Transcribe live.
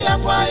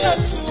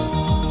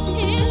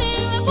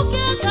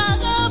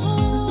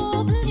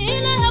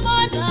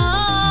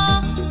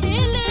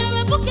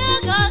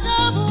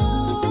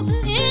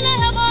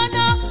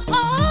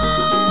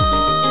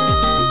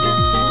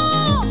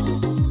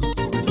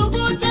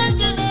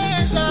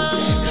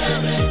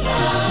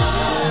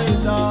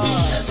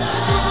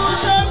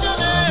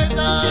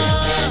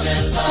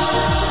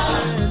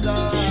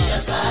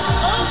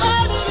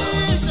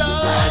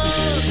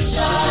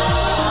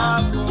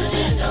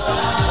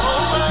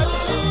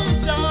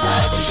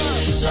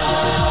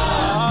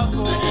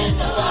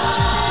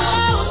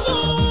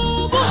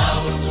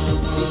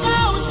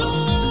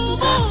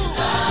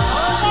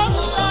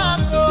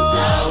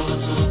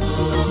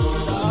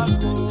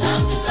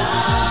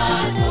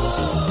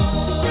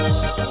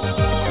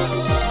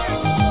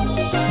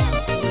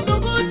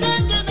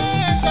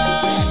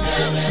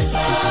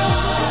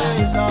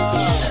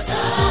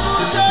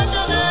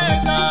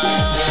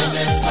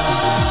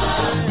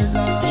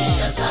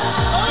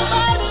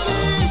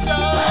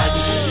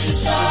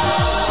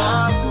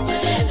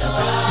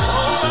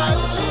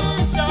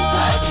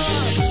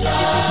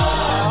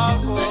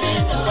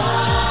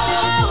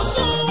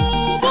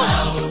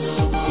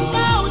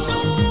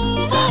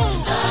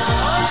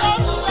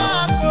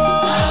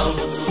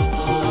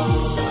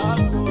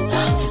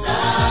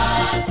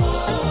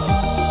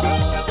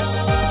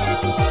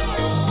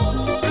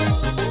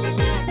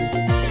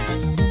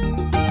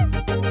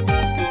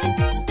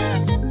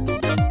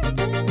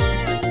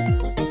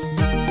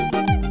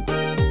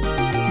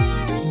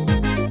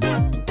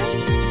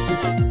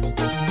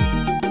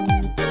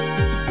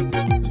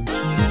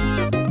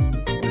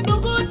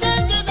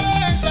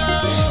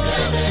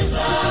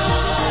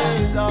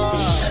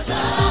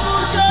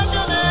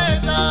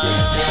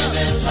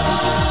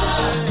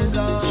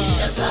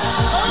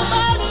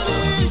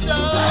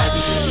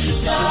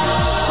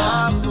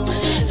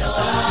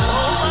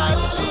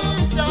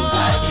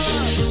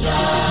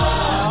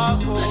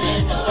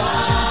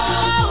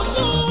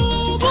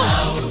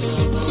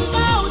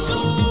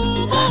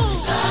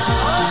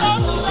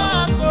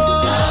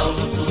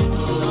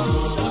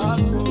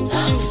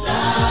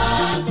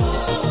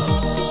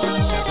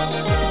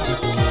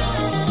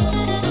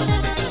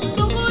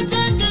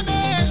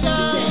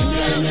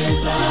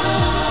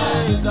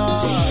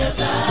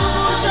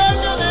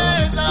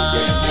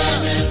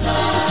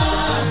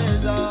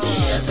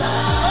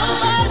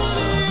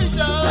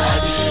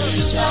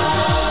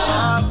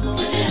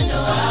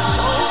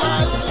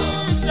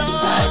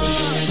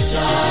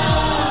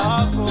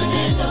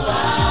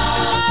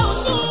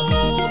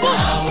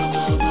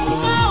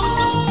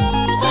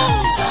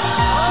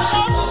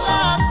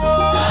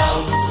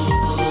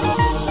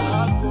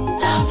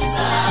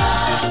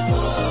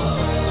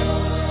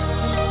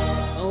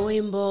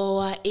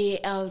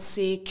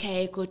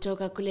ELCK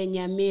kutoka kule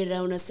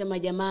Nyamira unasema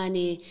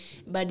jamani,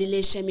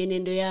 badilisha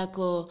mienendo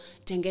yako,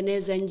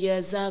 tengeneza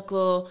njia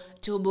zako,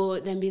 tubu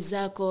dhambi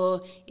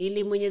zako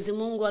ili Mwenyezi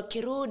Mungu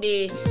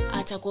akirudi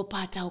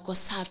atakupata uko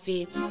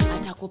safi,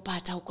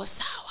 atakupata uko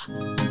sawa.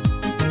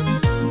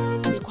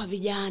 Ni kwa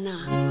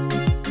vijana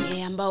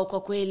ambao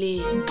kwa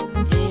kweli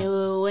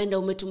huenda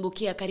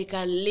umetumbukia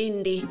katika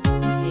lindi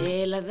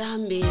la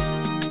dhambi.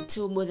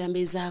 Tubu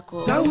dhambi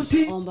zako,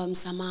 omba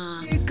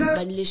msamaha,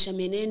 badilisha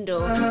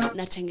mienendo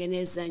na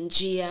tengeneza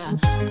njia.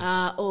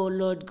 Oh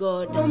Lord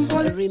God,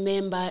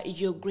 remember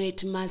your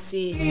great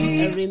mercy,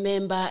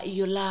 remember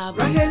your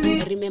love,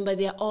 remember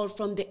they are all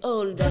from the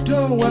old,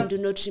 and do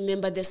not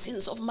remember the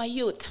sins of my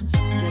youth.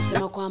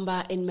 Anasema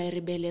kwamba in my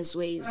rebellious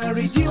ways,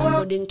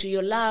 according to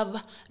your love,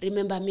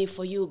 remember me,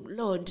 for you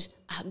Lord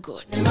are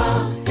good.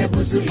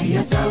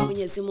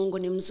 Mwenyezi Mungu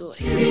ni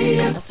mzuri.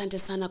 Asante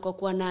sana kwa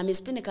kuwa nami.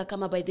 Spineka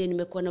kama by the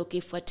nimekuwa na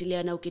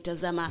ukifuatilia na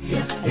ukitazama.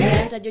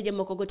 Hata George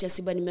Mokogoti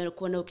Asiba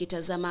nimekuwa na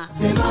ukitazama.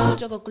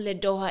 Kutoka kule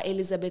Doha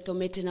Elizabeth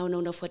Omete na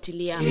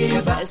unafuatilia.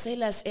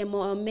 Silas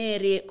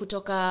Mary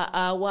kutoka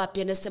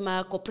wapi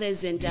anasema ko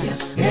present.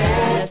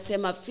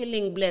 Anasema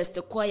feeling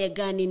blessed. Kwaya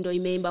gani ndo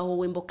imeimba huu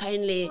wimbo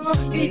kindly?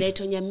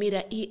 Inaitwa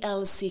Nyamira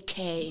ELCK.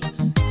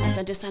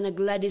 Asante sana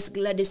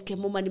Gladys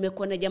Kemuma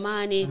nimekuwa na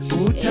jamani.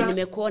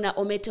 Nimekuona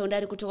Omete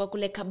Ondari kutoka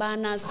kule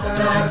Cabanas.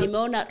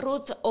 Nimeona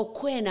Ruth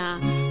Okwena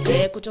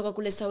kutoka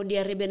kule Saudi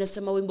Arabia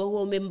anasema wimbo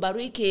huo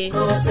umembariki.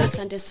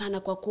 Asante sana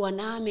kwa kuwa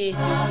nami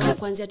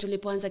kuanzia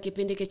tulipoanza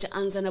kipindi cha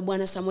Anza na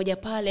Bwana saa moja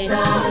pale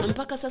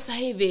mpaka sasa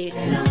hivi.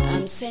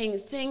 I'm saying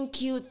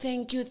thank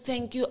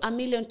you a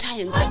million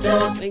times.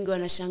 Wengi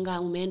wanashangaa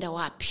umeenda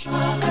wapi?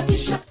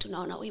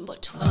 Tunaona wimbo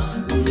tu.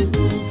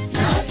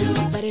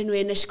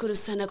 Barenwe nashukuru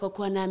sana kwa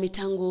kuwa nami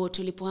tangu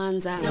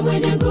tulipoanza.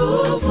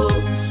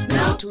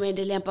 Na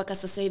tumeendelea mpaka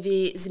sasa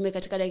hivi,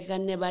 zimekatika dakika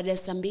 4 baada ya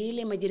saa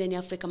 2 majira ya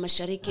Afrika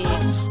Mashariki.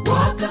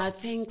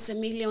 Thanks a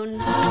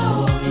million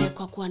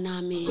kwa kuwa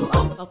nami,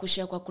 kwa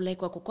kushare, kwa kulike,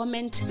 kwa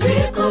kucomment.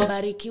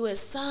 Barikiwe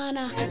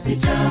sana.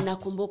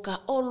 Nakumbuka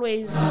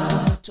always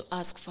to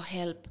ask for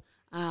help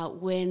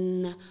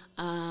when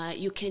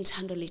you can't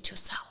handle it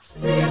yourself.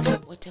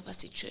 Whatever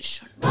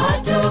situation,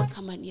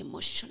 kama ni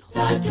emotional,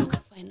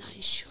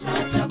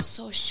 financial,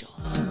 social,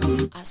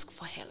 ask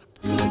for help.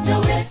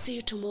 See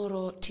you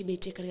tomorrow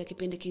TBT katika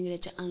kipindi kingine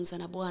cha Anza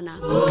na Bwana.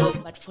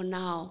 But for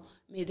now,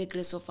 may the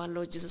grace of our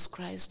Lord Jesus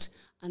Christ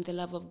and the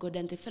love of God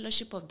and the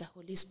fellowship of the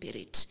Holy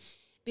Spirit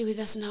be with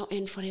us now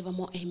and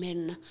forevermore.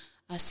 Amen.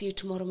 I'll see you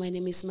tomorrow. My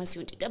name is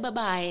Masiundi. Bye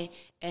bye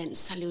and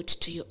salute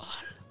to you all.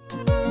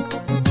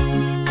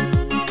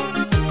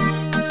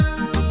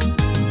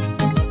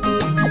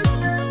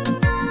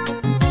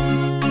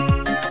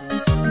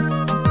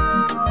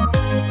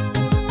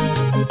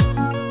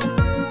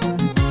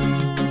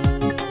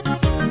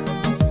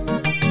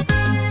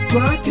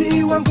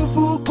 Kwati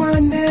wanguvu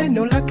kwa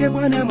neno lake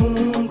Bwana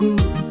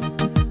Mungu.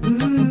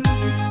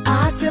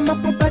 Asema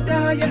po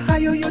baadaye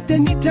hayo yote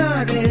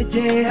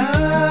nitarejea,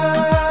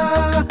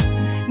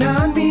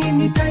 nami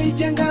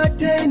nitaijenga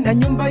tena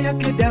nyumba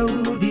yake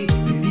Daudi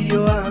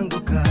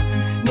iliyoanguka.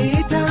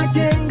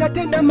 Nitajenga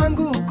tena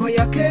manguko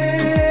yake,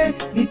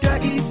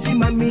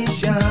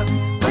 nitaisimamisha.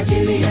 Kwa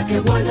ajili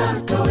yake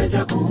Bwana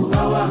taweza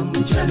kuuawa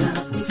mchana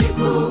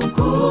usiku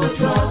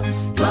kutwa.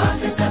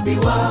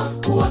 Twahesabiwa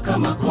kuwa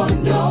kama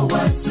kondoo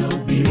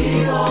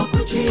wasubirio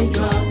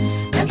kuchinjwa.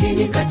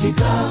 Lakini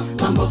katika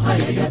mambo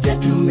haya yote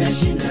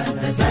tumeshinda,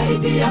 na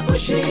zaidi ya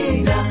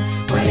kushinda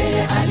kwa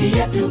yeye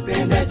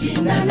aliyetupenda.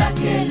 Jina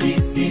lake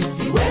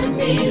lisifiwe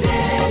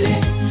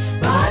milele.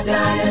 Baada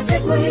ya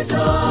siku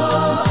hizo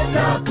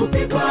za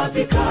kupigwa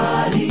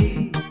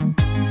vikali,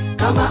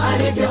 kama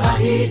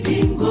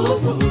alivyoahidi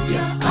nguvu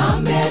mpya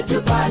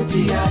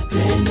ametupatia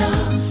tena.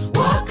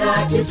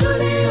 Wakati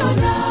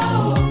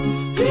tulionao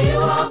si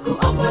wa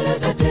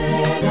kuomboleza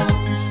tena.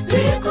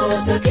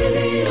 Siku za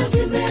kilio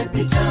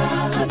zimepita,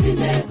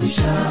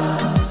 zimekwisha.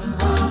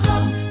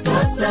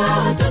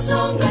 Sasa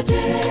tusonga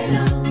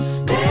tena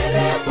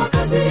mbele kwa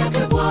kazi yake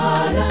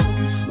Bwana.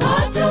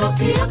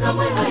 Matokeo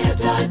kama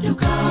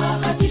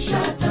hayatatukatisha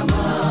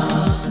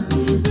tamaa.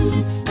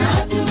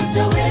 Na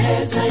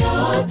tutaweza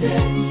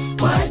yote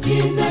kwa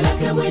jina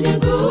lake mwenye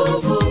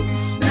nguvu,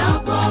 na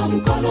kwa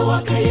mkono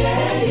wake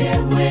yeye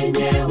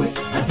mwenyewe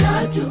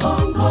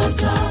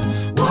atatuongoza.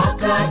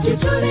 Wakati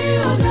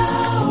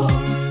tulionao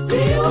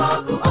si wa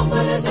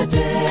kuomboleza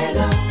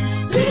tena.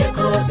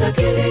 Siku za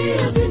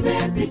kilio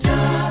zimepita,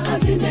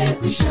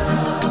 zimekwisha.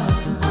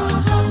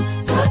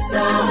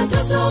 Sasa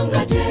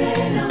tusonga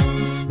tena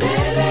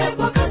mbele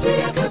kwa kazi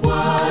yake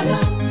Bwana.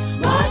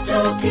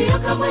 Matokeo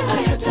kama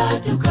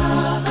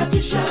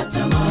hayatatukatisha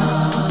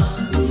tamaa.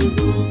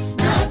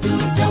 Na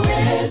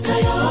tutaweza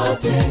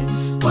yote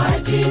kwa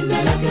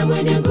jina lake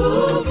mwenye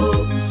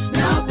nguvu,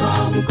 na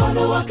kwa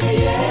mkono wake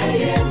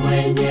yeye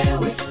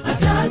mwenyewe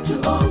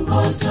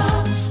atatuongoza.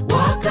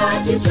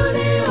 Wakati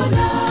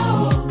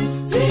tulionao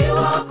si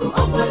wa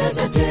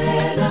kuomboleza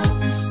tena.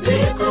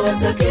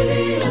 Siku za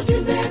kilio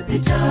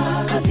zimepita,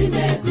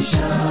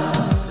 zimekwisha.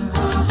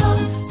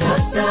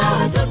 Sasa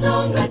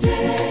tusonga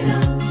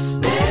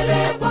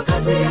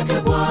kazi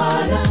yake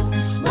Bwana,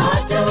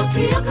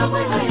 matokeo kamwe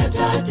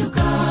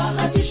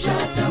hayatatukatisha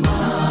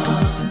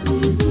tamaa.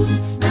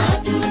 Na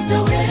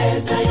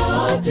tutaweza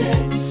yote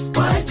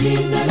kwa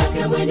jina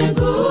lake mwenye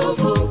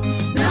nguvu,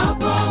 na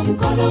kwa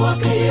mkono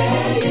wake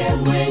yeye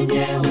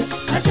mwenyewe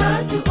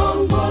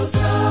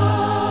atatuongoza.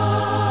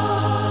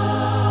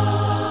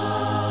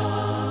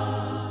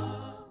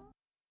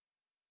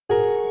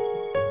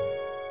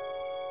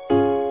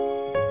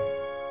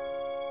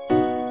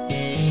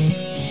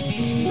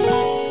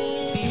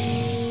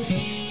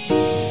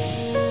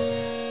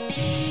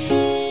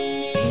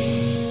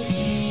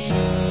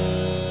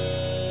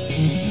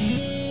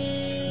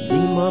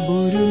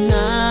 Nimwabudu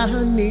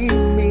nani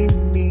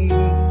mimi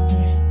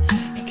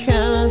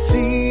kama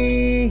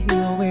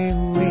sio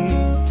wewe?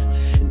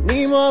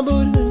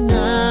 Nimwabudu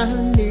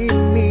nani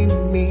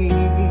mimi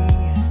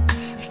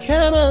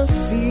kama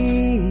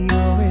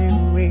sio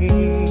wewe?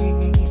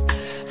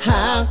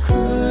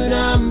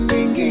 Hakuna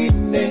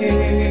mwingine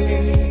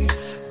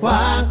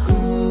wa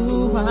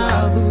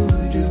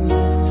kuabudu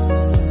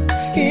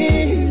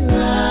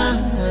ila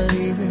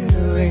ni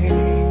wewe,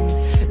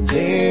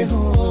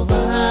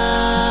 Jehova.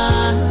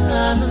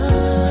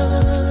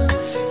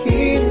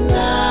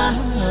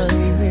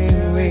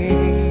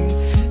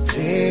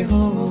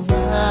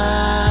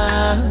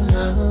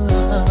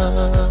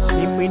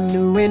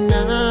 Nimwinue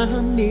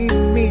nani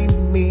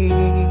mimi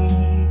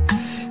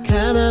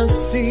kama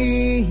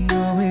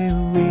sio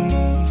wewe?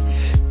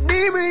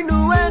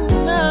 Nimwinue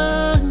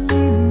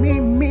nani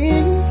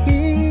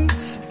mimi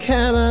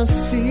kama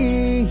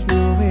sio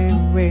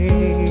wewe?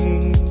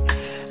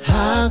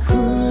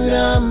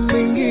 Hakuna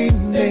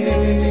mwingine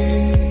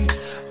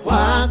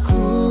wa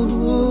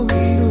kuinua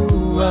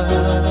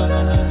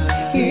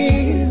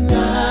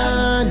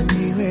ila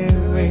ni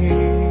wewe,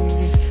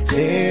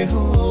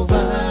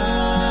 Jehova.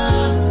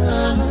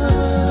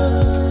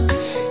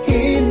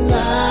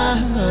 Ila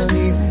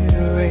ni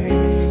wewe,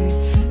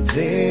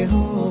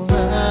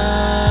 Jehova.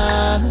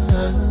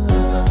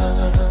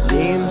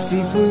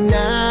 Nimsifu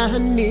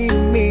nani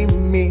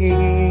mimi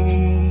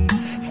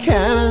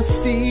kama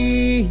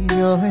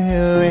sio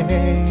wewe?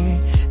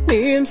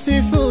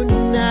 Nimsifu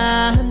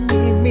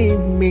nani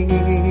mimi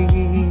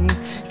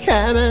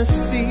kama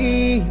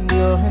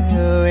sio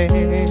wewe?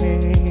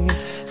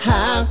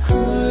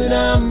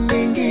 Hakuna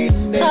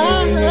mwingine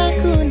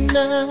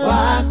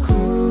wa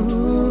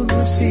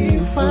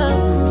kusifu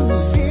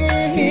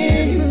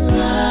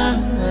ila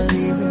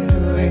ni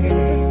wewe,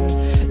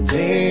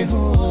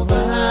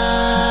 Jehova.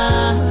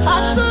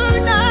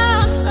 Hakuna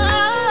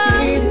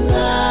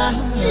ila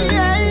ni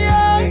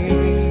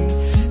wewe,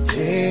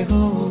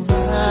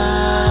 Jehova.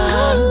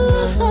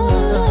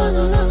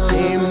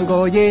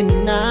 Nimgoje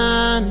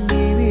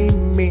nani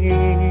mimi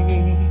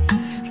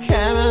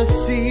kama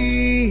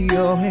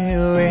sio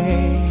wewe?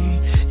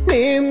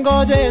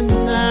 Nimgoje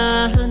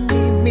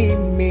nani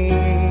mimi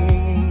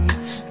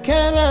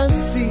kama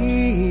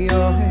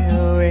sio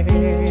wewe?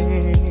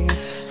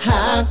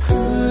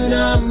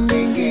 Hakuna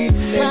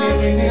mwingine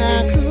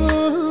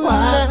wa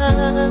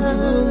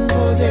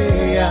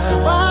kungojea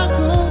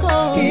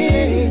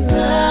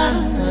ila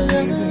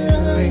ni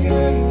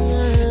wewe,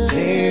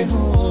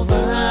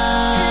 Jehova.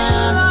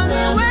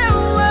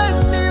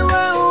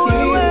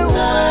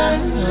 Ila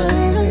ni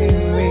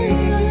wewe,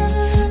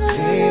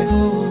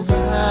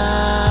 Jehova.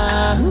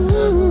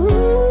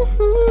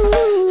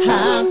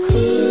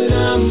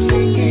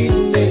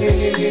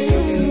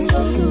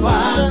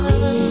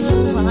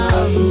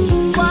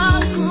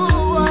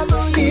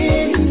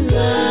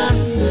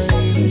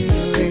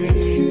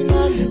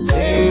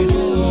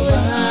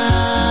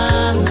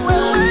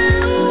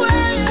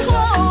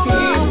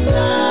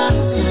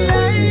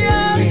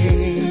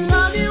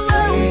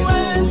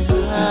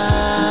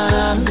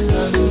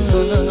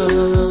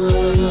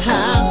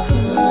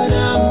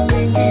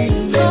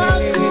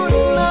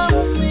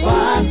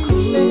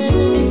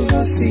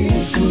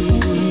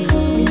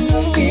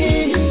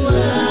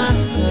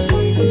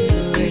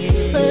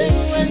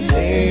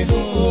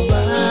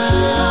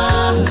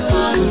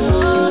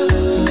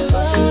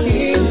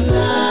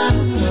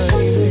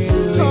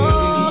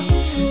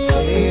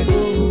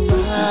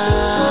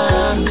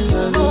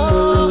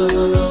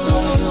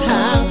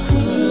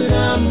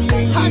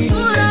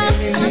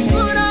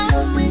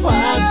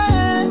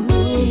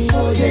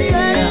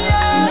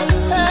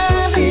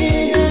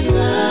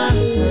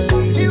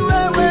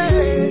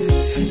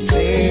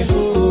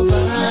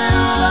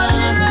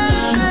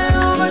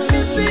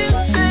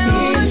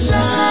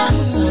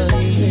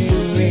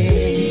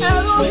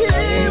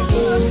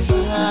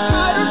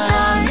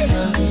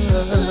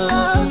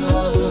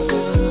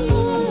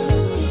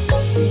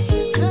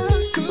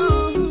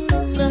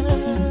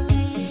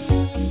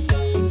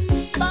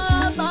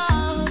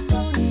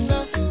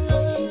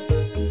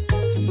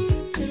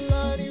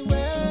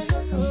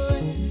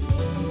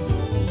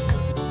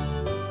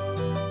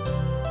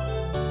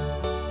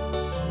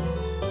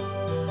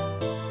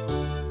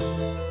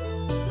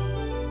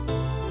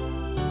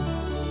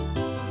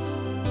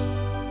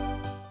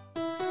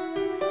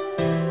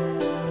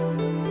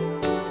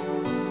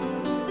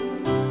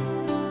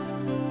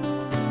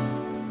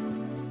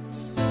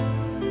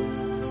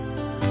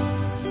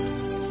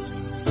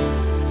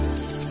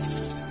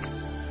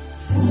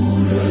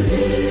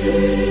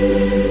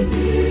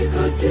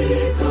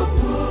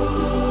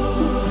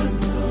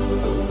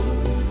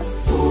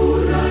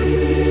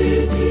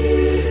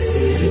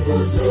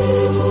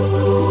 siku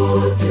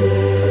zote.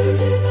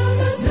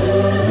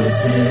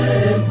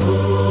 Nasema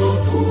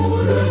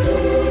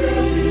furahini,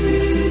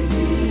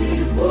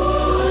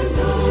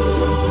 Bwana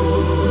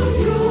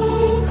yu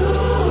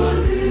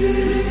karibu.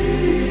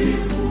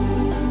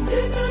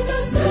 Tena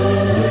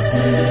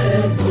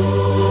nasema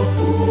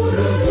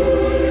furahini,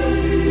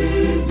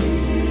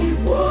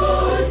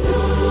 Bwana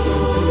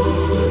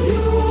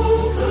yu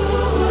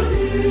karibu.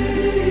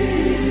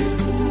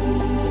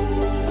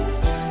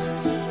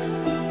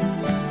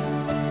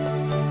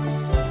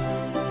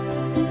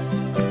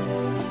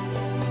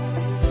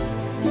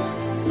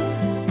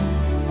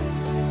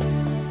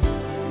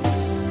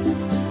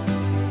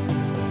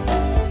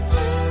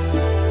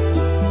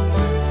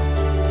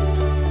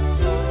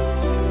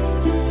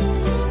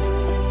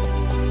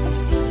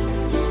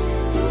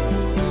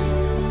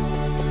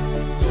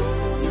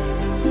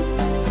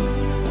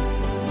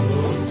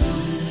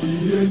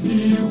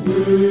 Ni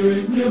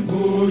wenye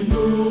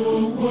moyo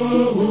wa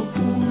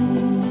hofu,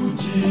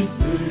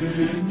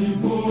 jipeni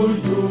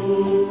moyo,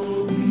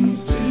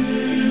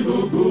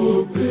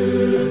 msiogope.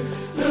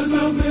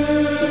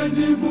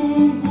 Tazameni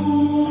Mungu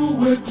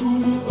wetu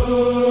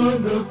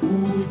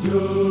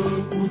anakuja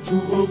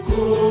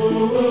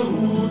kutuokoa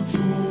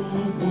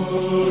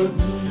utumwani.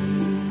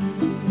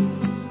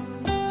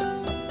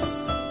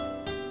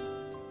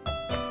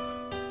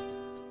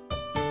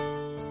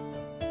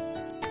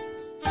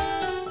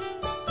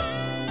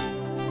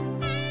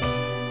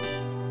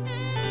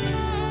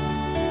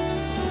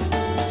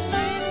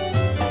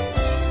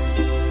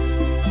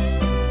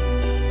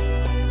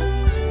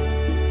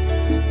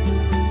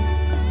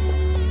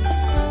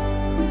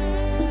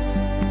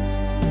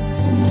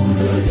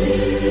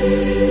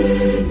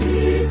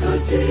 Furahini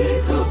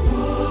katika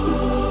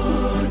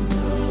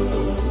Bwana,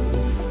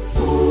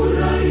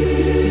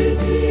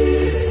 furahini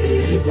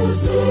siku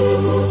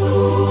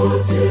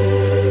zote.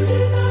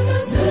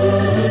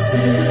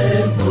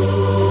 Nasema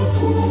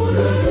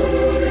furahini,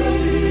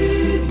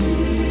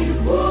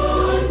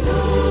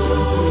 Bwana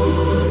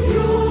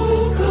yu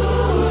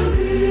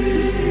karibu.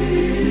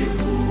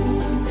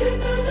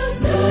 Tena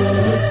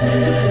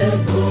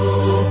nasema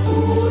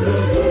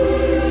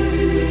furahini,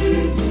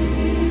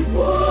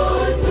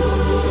 Bwana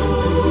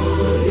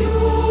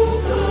yu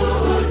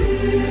karibu.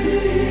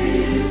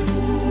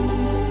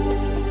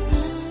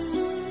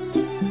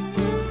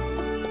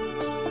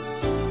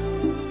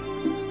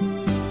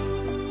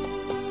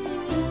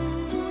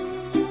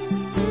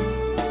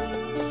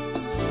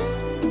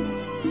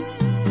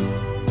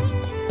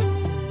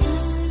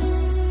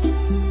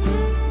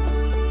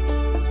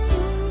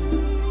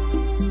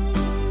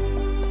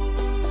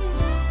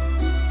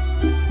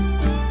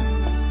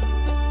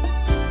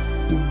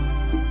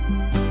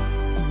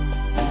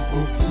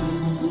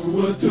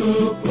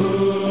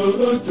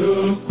 Watapata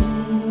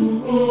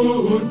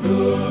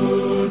kuona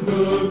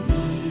na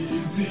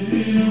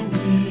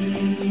viziwi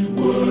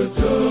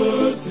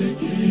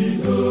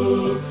watasikia.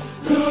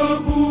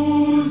 Tabu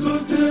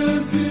zote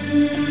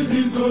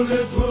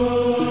zilizoletwa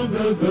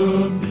na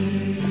dhambi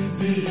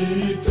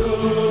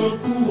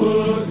zitakuwa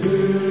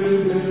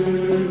heri.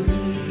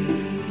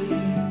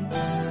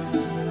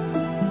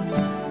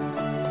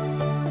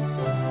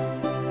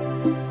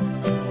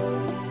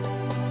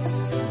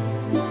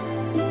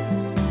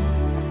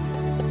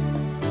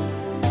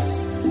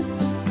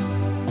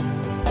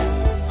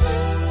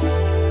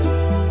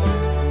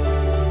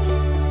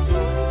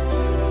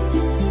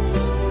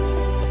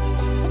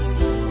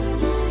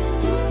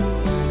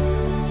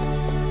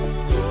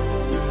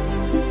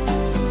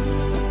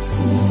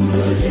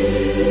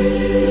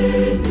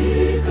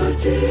 Furahini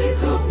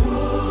katika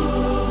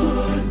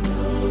Bwana,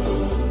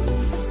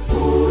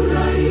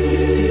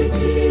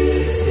 furahini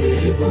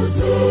siku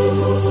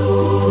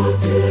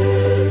zote.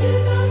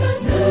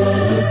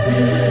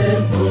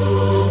 Nasema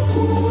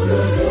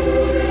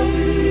furahini,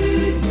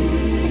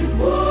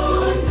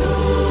 Bwana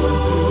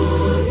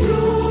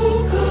yu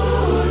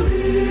karibu.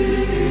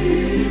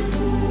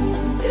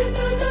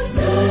 Tena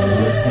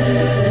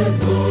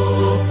nasema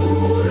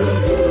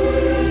furahini,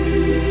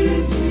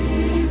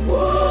 Bwana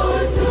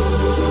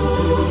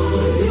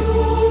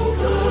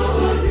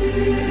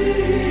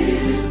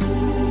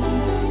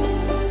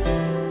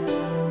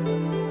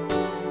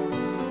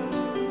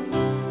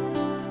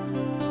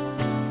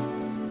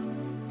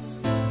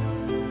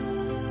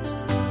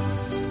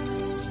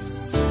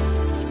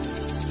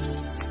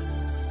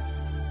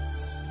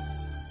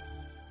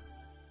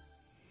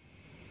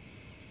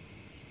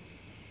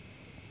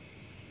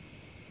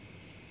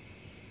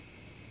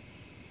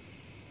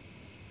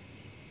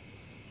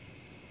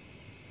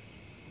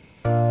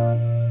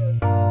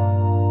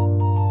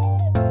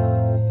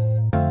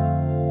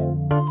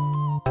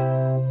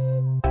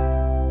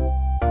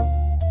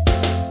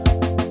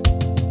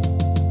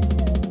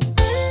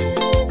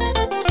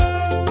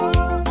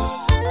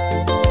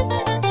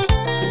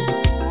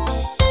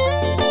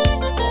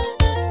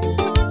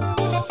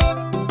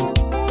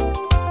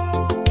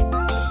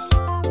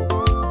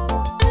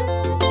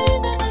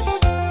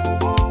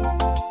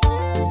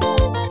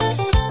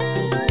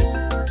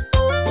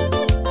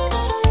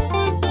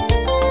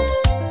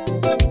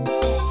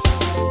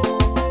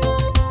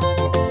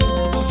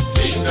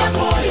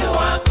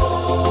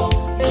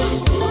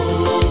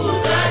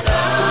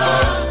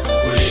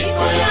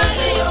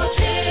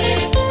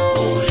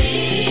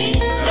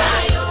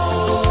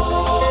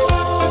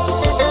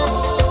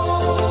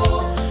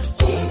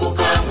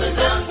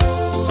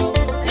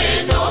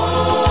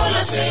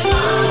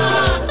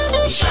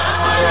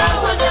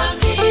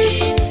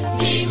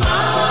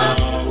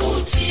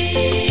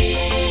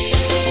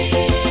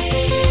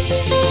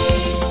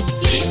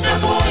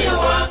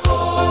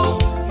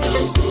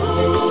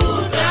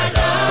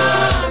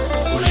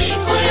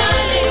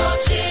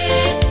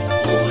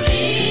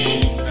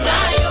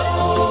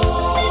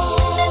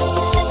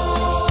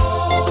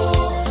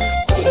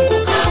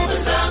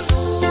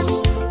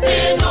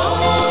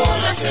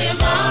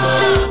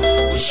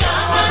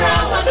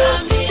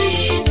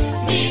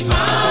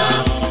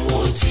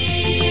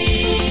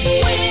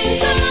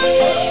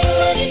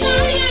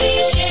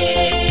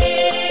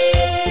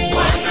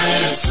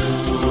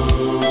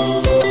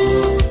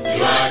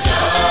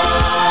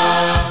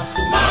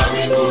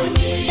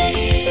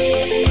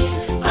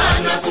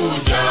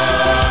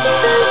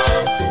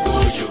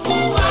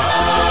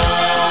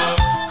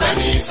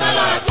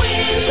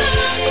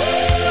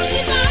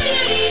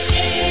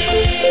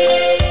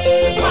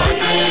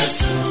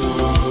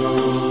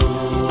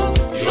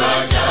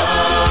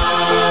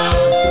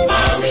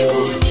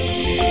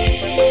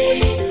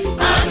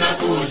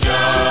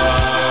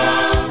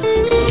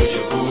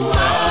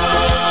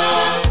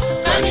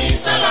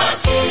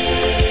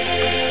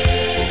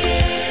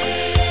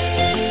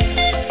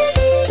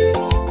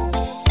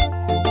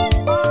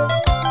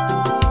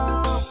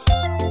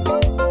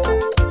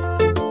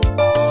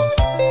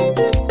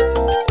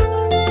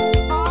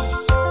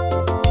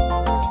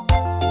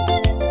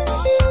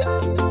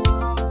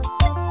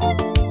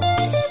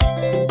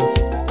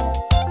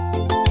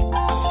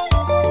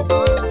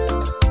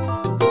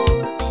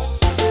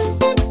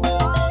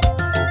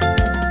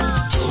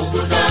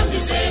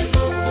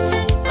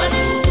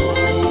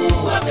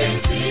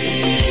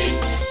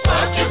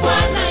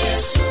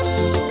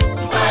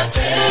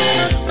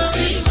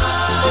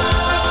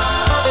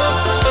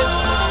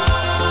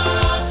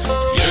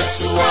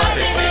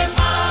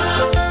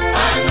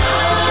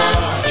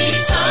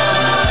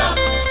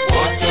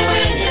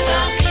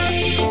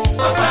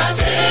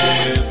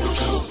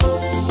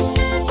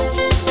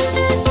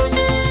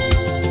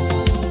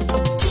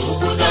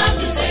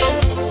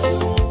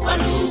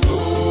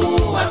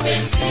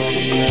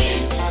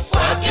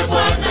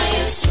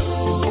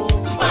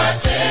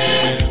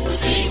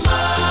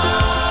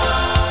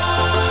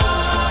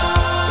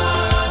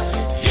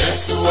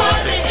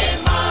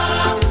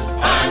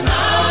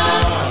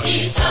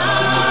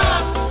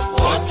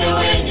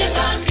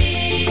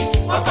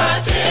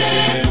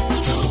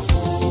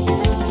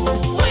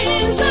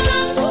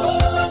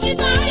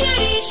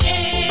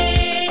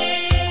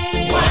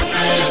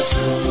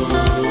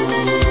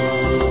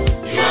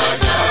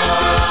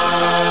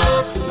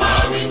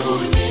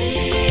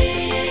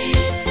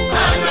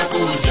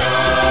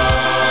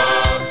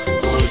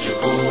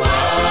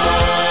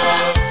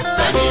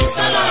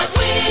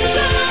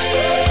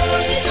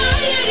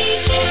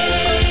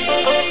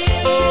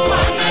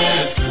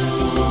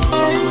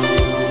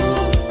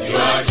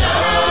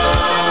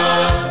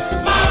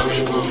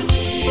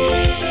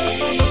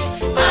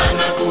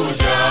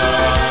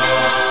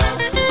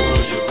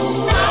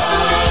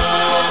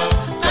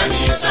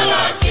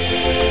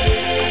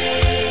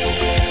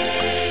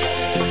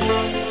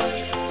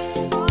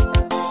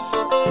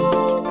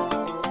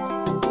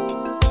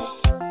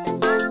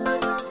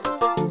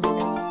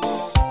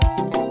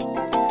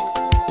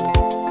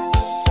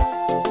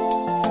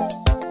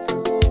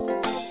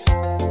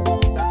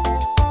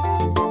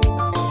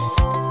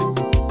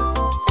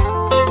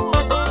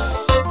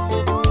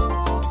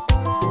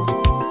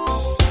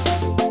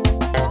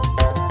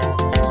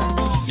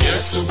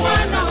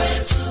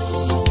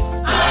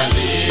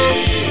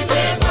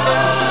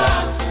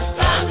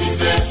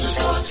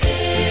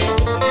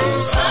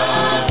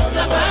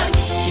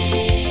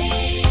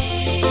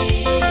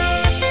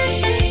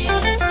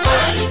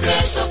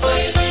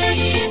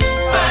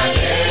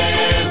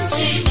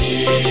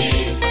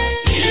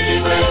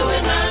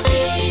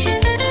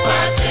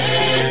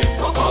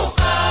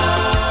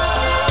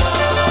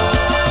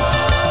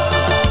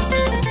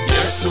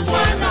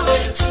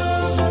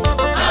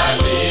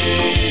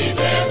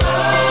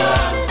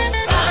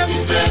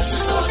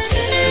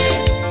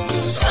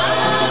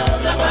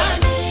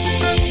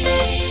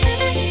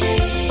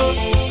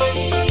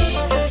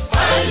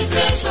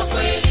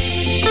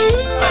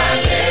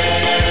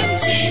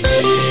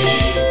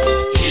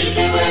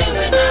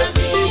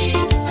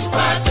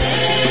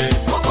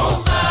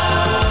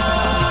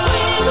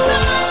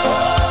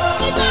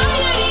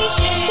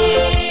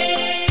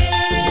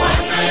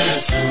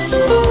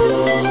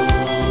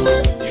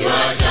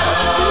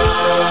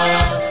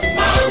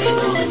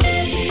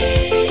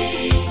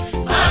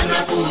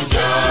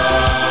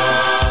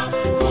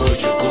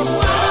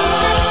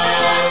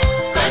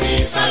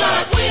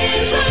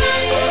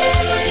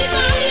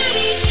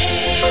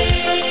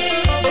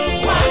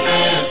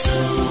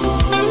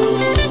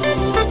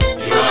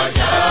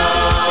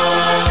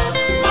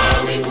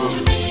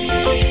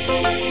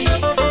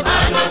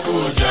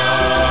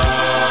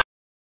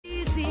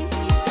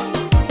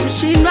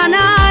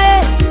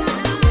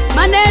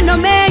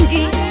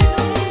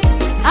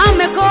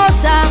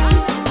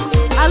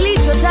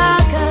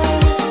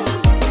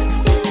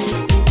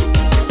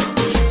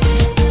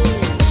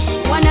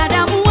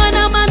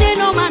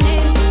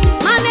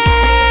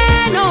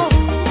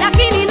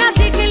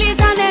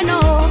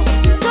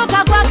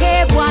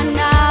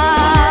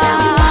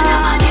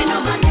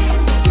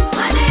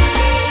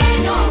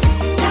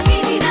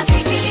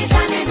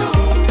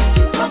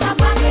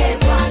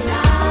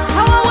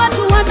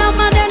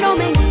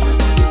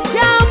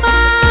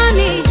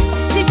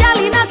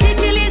Sijali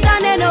nasikiliza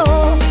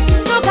neno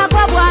toka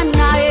kwa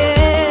Bwana.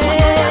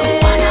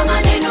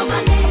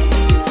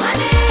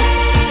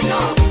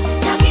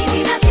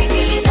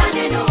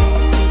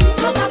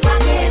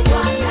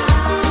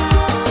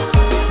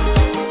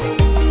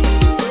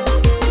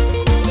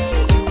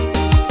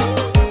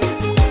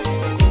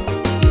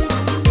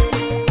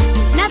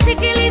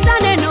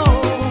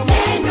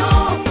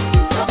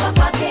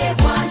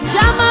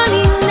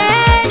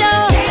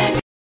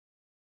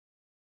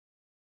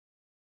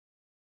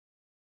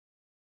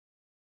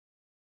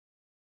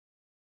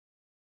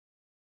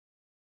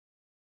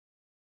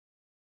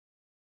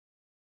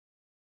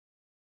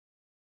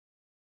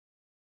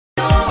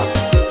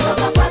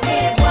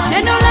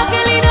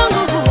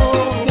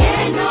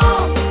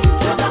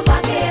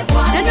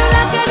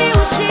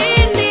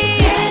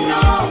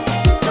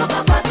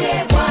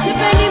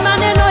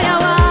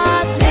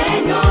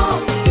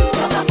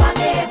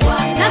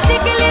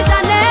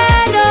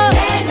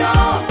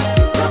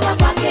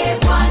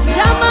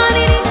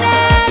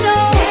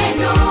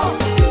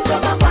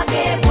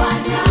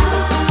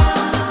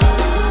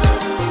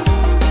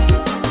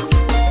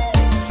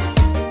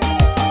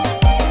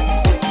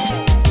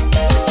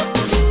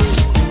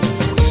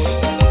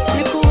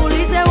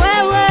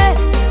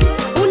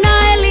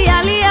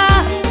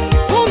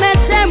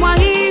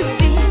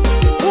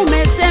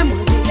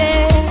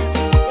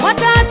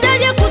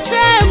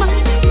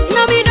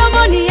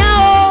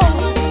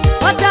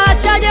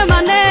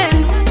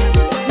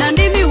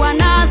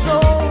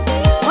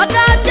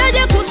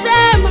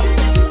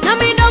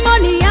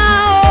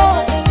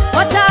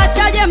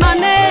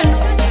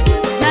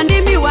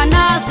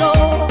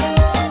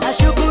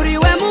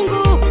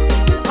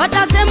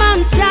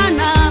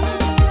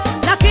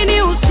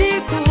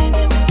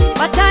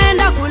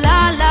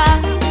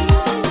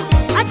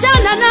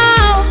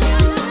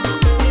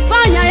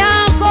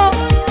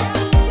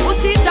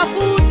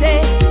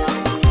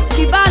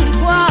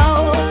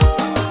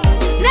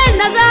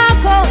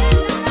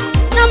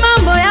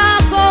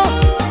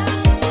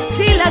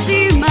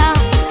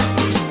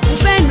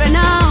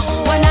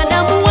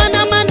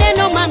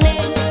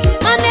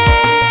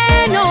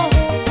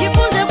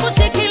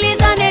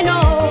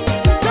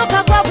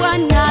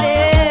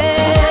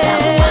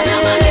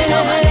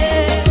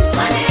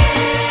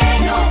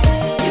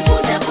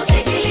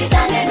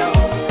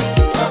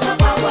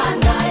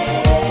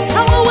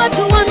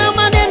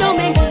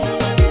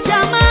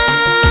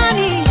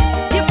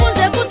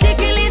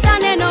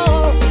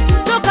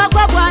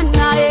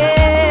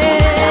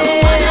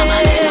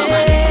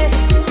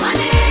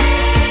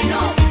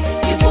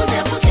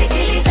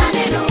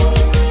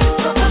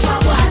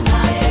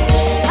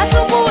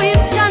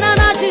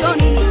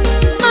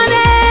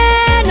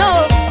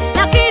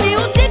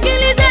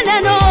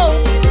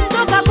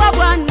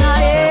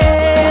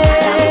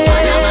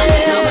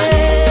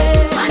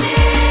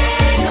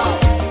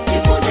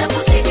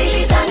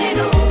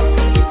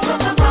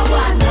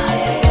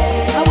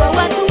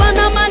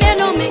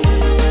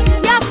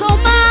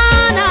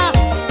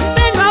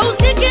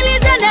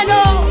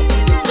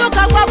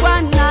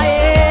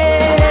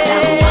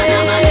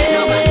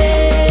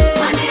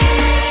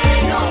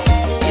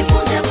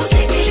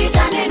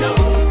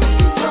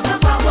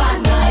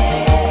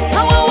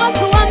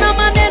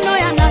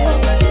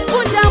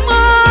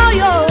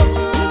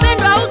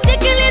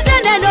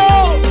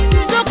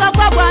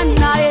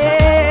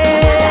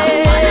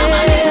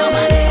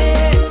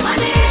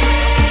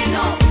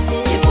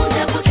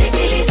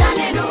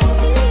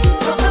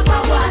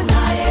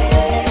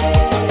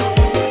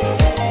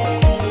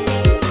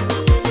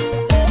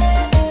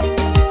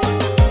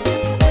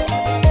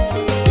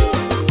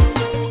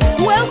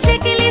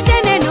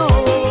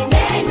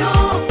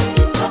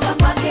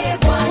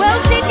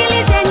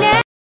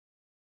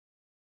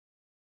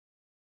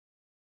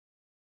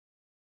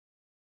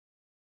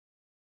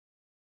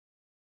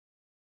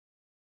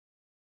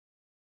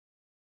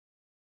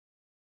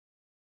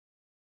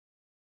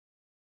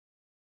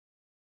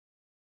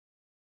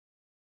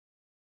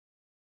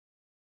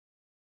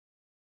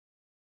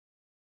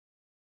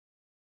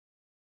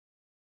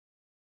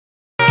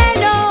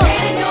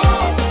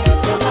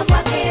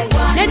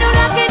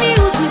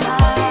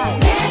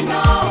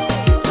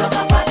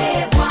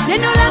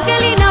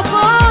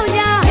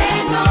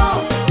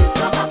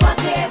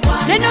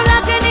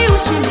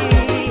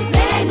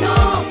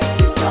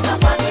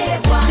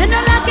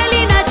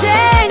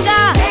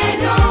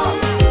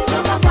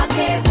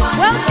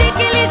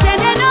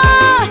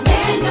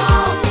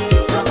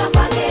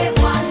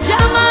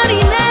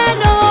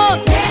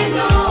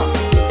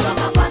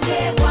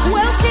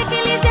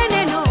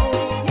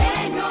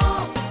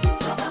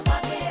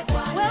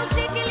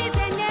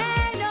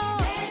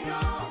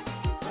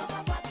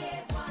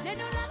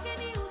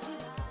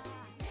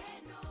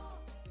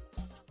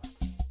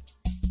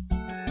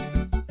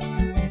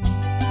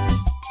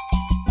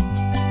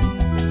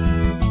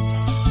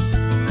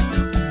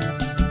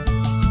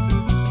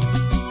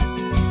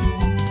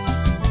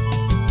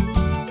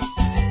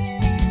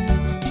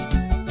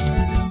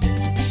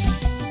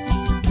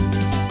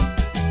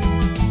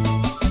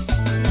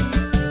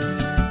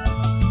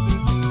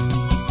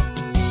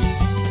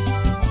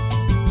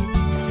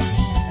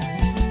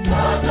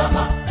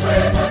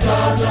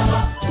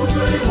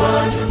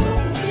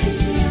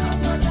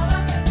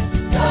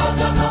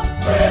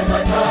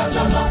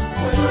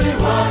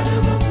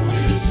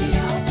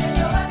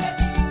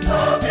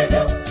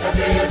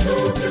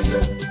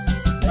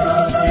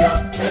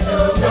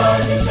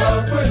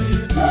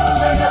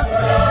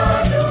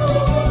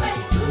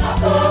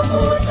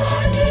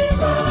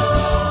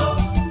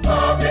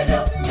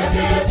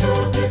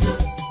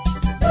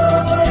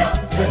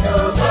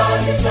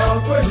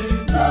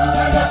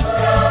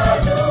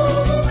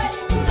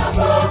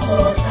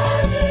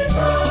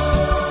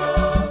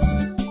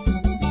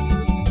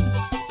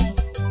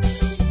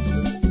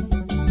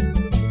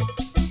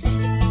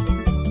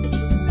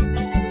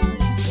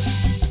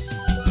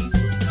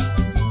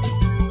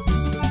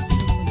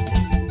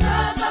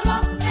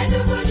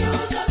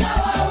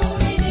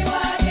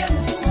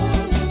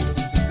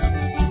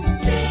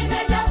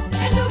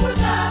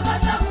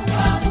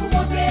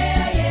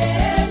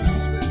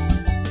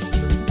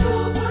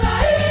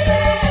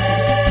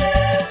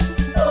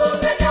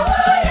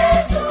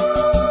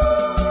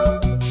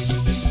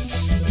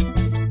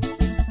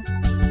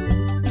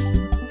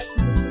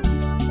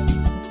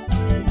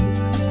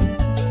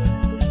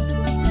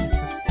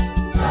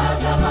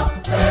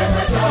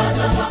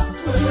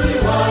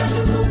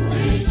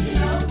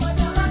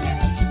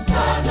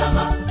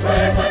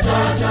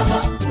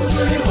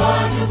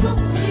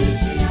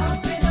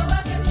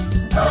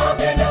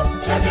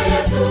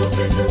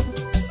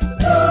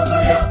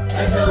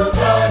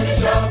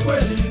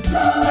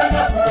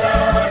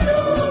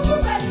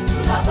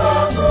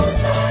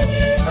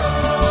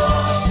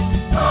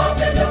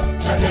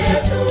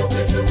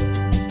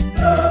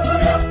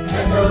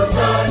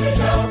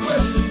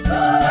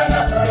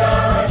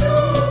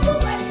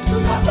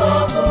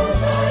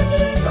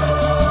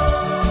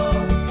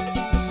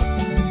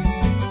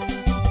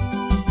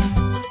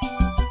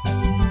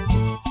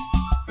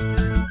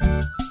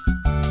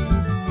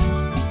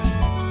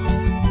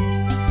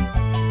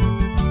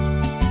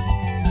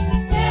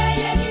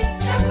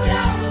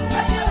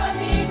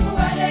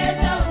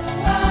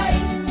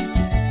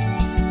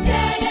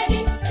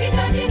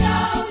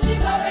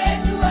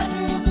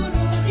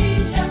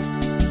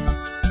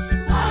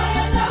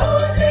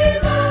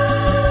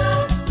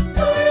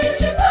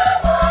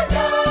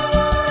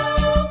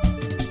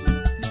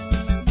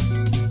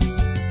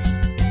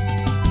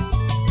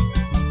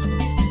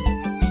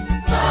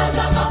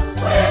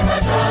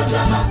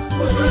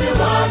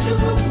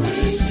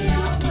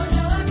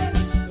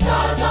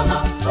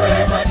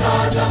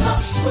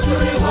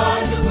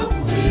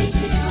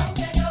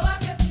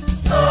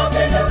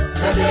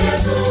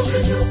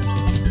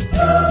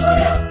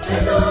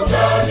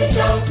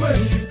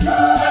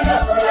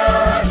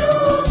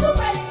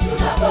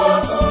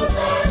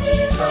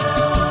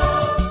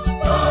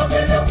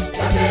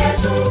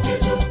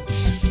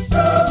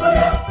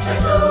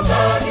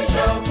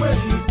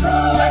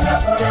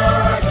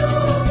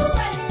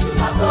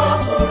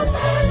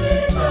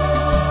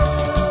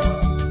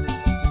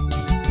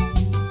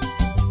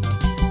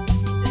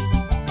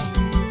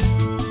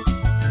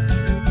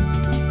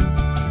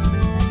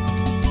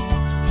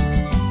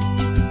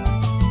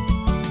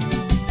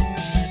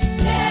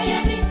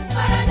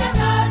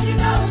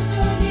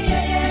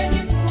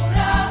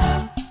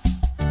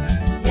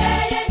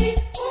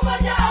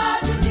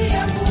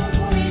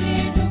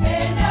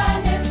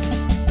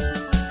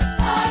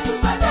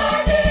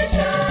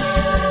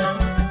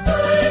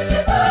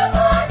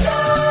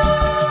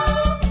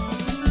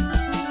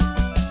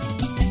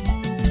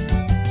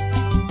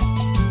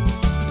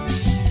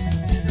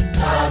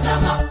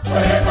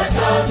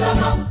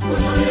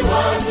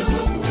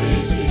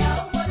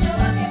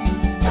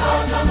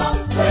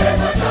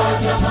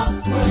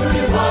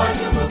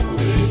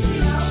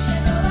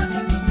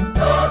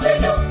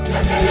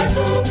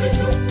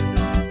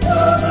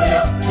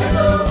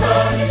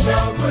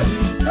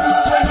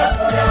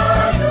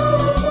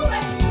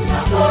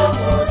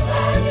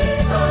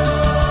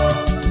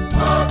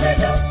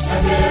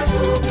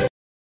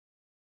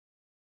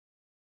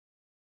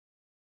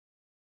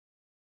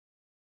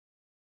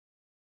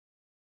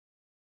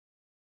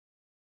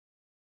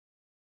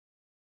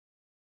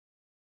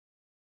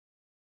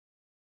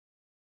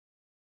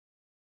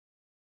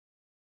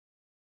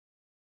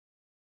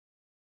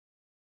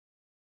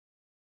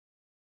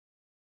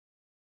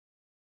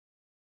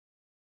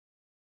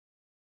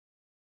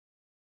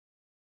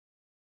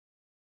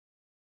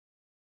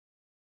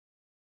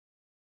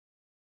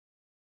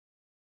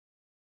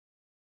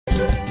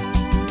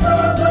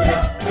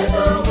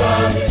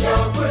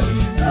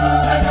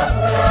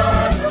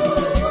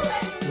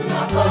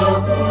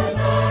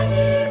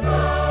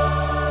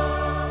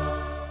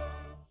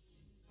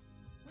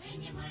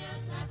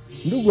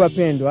 Ndugu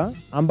wapendwa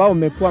ambao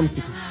mmekuwa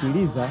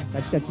mkitusikiliza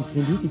katika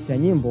kipindi hiki cha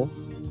nyimbo,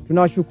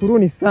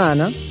 tunawashukuruni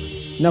sana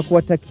na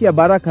kuwatakia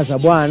baraka za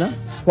Bwana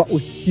kwa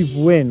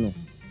usikivu wenu.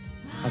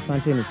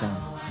 Asanteni sana.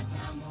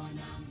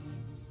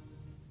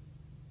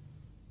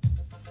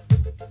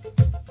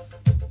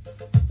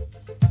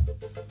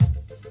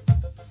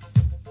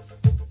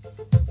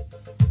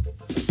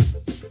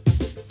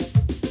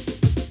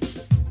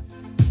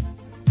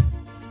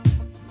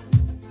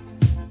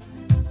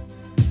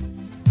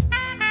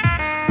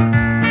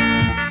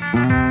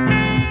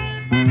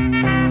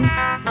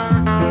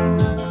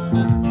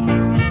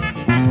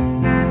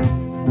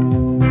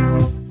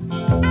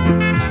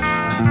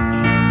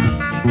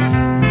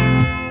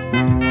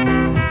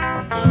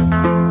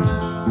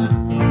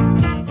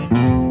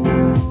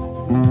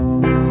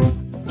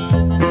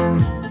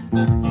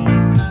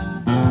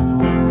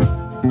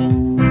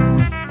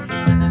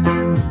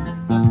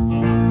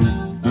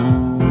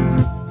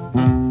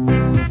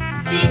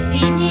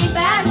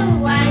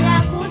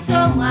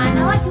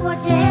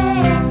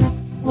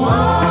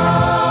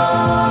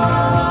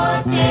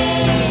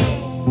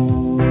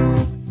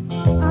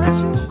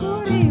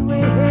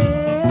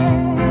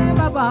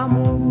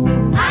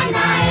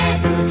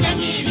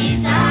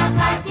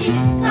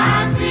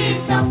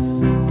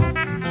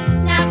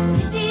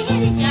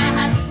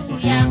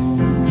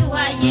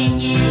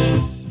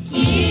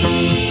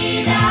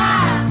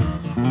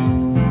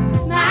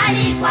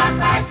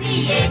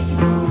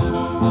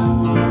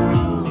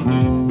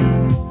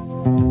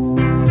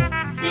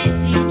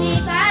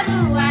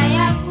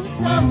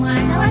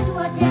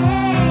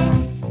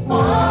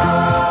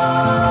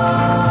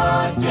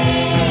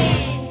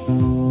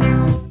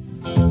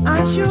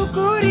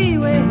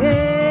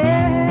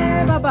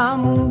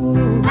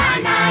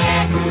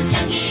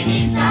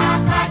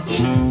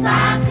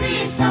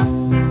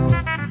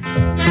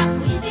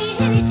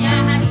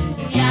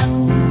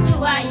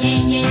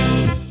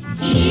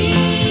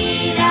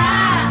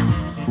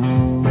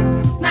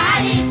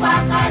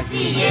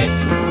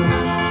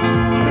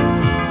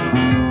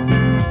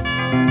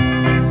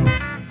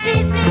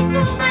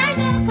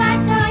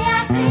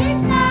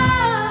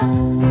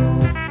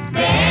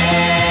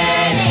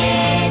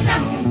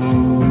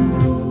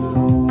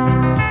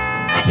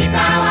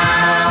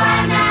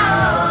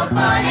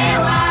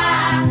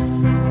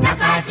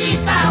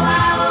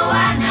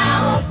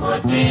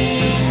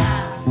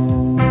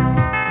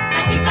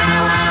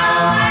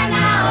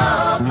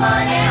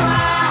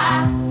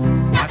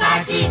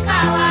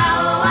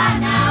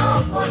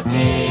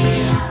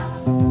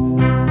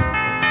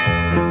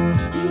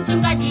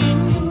 mchungaji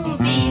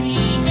mhubiri,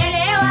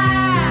 elewa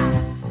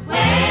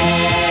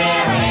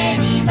wewe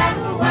ni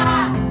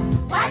barua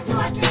watu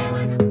wote.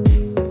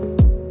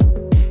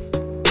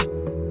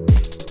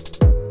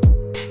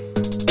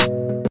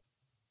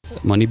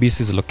 Monibis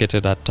is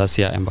located at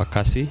Tasia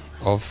Embakasi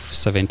off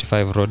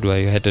 75 Road,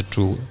 where you're headed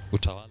to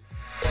Utawala.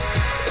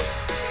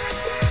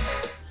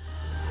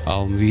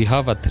 We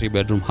have a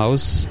 3-bedroom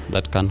house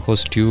that can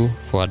host you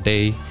for a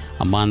day,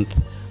 a month,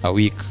 a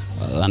week,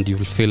 and you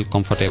will feel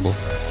comfortable.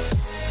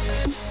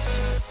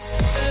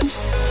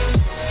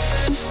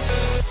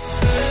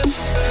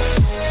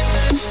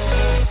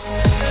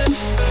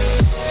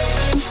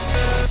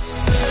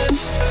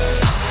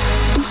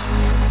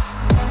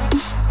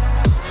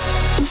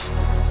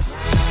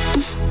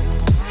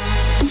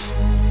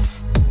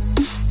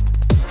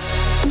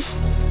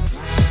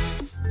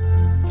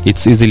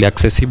 It's easily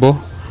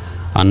accessible,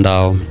 and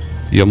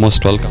you're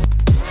most welcome.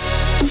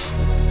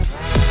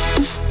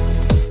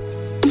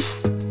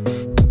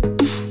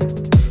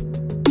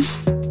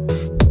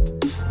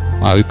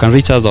 You can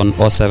reach us on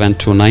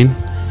 0729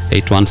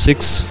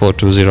 816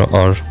 420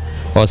 or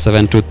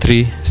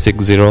 0723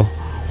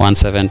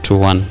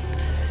 601721.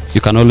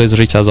 You can always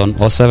reach us on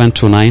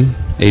 0729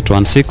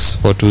 816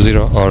 420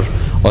 or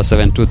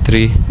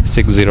 0723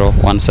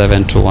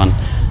 601721.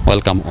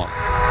 Welcome all.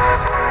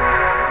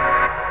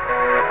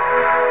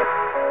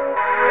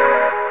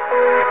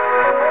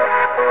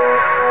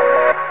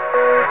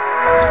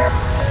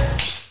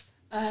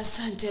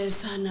 Asante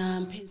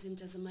sana mpenzi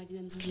mtazamaji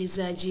na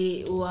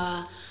msikilizaji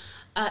wa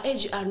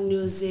AGR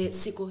News.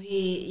 Siku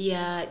hii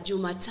ya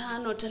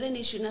Jumatano tarehe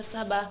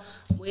 27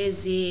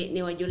 mwezi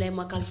ni wa Julai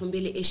mwaka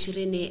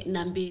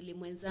 2022.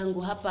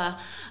 Mwenzangu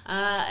hapa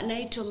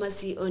naitwa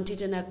Masi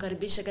Ontite, na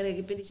karibisha katika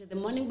kipindi cha The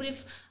Morning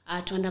Brief.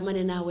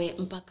 Tuandamane nawe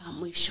mpaka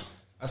mwisho.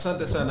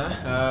 Asante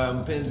sana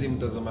mpenzi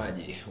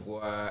mtazamaji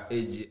wa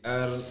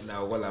AGR na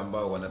wale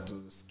ambao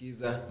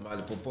wanatusikiza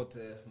mahali popote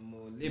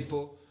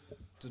mlipo.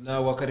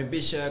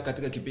 Tunawakaribisha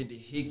katika kipindi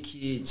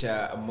hiki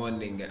cha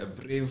Morning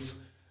Brief.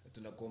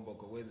 Tunakuomba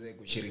uweze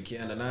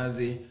kushirikiana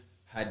nazi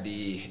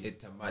hadi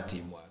tamati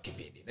mwa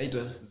kipindi.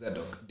 Naitwa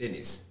Zadok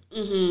Dennis.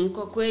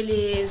 Kwa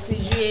kweli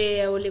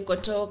sijui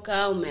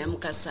ulikotoka,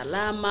 umeamka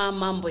salama,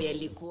 mambo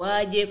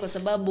yalikuaje, kwa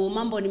sababu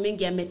mambo ni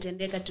mengi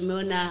yametendeka.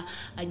 Tumeona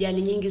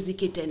ajali nyingi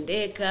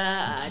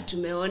zikitendeka,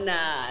 tumeona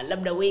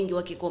labda wengi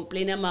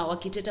wakicomplain ama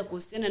wakiteta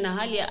kuhusiana na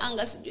hali ya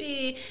anga.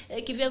 Sijui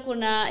kivya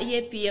kuna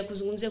yepi ya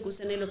kuzungumzia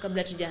kuhusiana hilo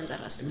kabla tujaanza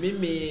rasmi.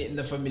 Mimi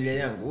na familia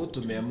yangu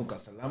tumeamka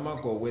salama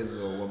kwa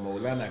uwezo wa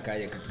Maulana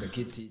kaya katika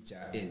kiti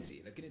cha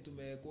enzi. Lakini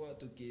tumekuwa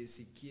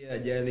tukisikia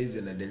ajali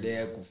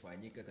zinaendelea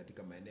kufanyika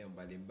katika maeneo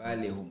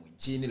mbalimbali humu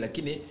nchini,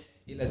 lakini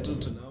ila tu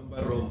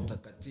tunaomba Roho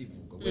Mtakatifu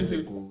kuweze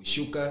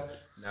kushuka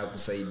na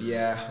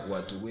kusaidia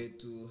watu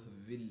wetu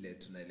vile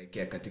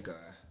tunaelekea katika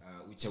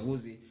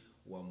uchaguzi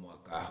wa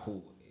mwaka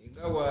huu.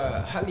 Ingawa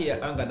hali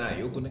ya anga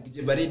nayo kuna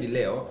kijibaridi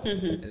leo,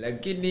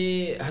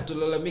 lakini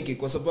hatulalamiki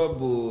kwa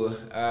sababu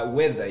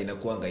weather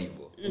inakuanga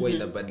hivyo. Huwa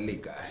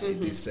inabadilika.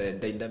 It is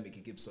dynamic,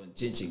 it keeps on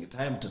changing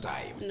time to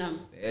time.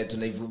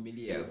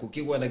 Tunaivumilia.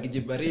 Kukiwa na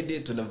kijibaridi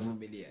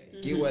tunavumilia.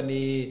 Ikiwa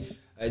ni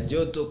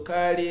joto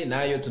kali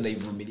nayo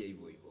tunaivumilia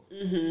hivyo.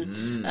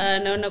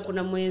 Naona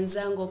kuna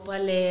mwenzangu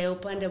pale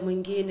upande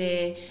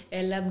mwingine,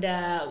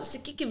 labda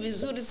usikike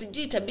vizuri,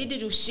 sijui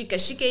itabidi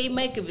shike hii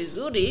mic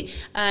vizuri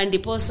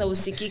ndiposa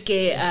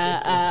usikike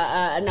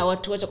na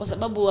watu wote, kwa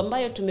sababu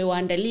ambayo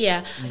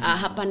tumewaandalia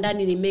hapa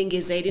ndani ni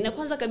mengi zaidi. Na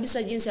kwanza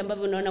kabisa, jinsi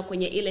ambavyo unaona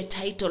kwenye ile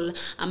title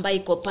ambayo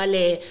iko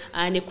pale,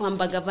 ni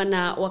kwamba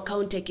gavana wa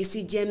kaunti ya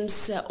Kisii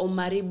James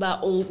Omariba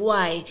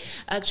Ongwae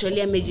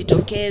actually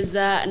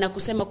amejitokeza na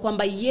kusema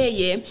kwamba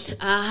yeye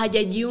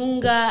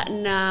hajajiunga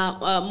na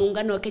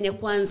muungano wa Kenya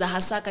Kwanza,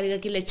 hasa katika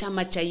kile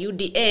chama cha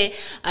UDA,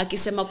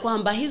 akisema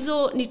kwamba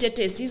hizo ni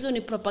tetesi, hizo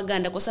ni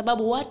propaganda, kwa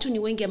sababu watu ni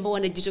wengi ambao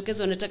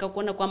wanajitokeza wanataka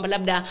kuona kwamba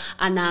labda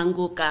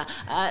anaanguka.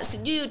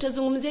 Sijui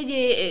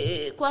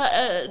utazungumziaje kwa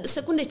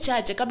sekunde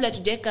chache kabla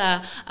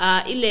tujeka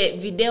ile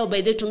video,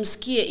 by the way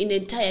tumsikie in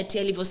entirety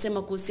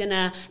alivyosema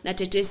kuhusiana na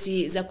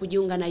tetesi za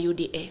kujiunga na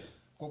UDA.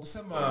 Kwa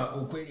kusema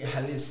ukweli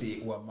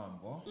halisi wa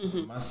mambo,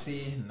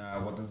 Masi na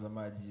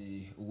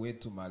watazamaji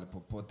wetu mahali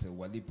popote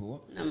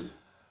walipo,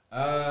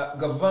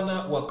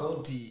 gavana wa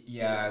kaunti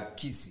ya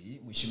Kisii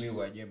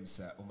Mheshimiwa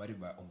James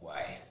Omariba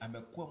Ongwae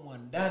amekuwa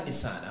mwandani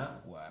sana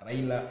wa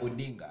Raila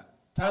Odinga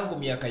tangu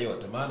miaka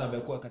yote, maana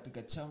amekuwa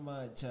katika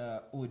chama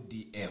cha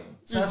ODM.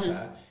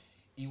 Sasa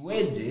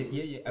iweje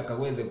yeye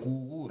akaweze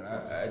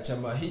kuugura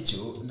chama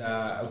hicho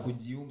na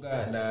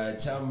kujiunga na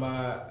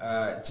chama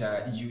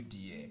cha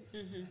UDA?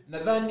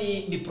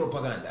 Nadhani ni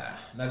propaganda,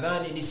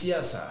 nadhani ni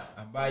siasa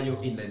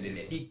ambayo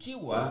inaendelea.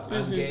 Ikiwa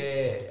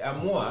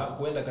angeamua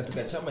kuenda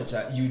katika chama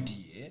cha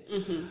UDA,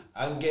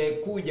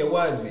 angekuja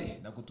wazi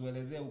na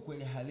kutuelezea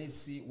ukweli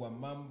halisi wa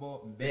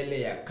mambo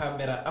mbele ya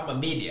kamera ama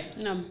media,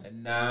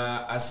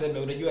 na aseme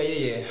unajua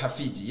yeye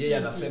hafiji, yeye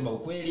anasema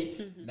ukweli,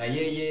 na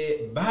yeye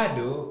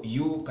bado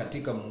yu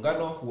katika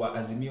muungano wa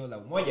Azimio la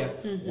Umoja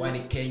One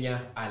Kenya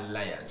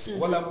Alliance.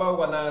 Wala ambao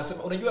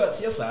wanasema unajua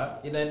siasa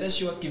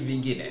inaendeshwa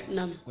kivingine.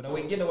 Kuna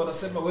wengine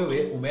wanasema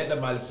wewe umeenda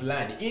mahali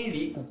fulani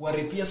ili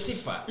kukuharibia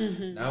sifa.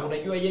 Na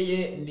unajua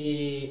yeye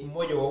ni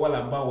mmoja wa wale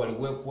ambao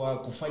waliwekwa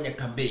kufanya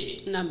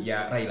kampeni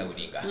ya Raila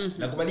Odinga.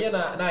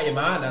 Nakubaliana naye,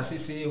 maana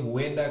sisi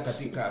huenda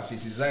katika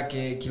afisi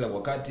zake kila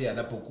wakati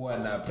anapokuwa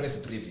na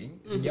press briefing.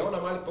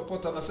 Sijaona mahali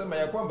popote anasema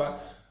ya kwamba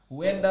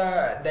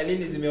huenda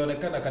dalili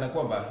zimeonekana kana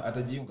kwamba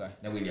atajiunga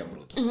na William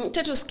Ruto.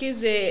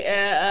 Tusikize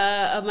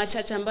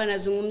machache ambayo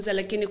anazungumza,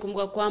 lakini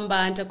kumbuka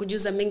kwamba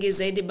nitakujuza mengi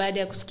zaidi baada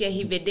ya kusikia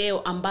hii video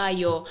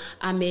ambayo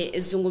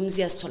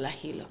amezungumzia swala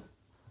hilo.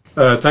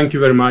 Thank you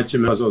very much,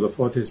 members of the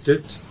Fourth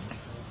Estate.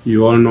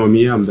 You all know me,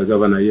 I'm the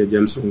governor here,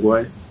 James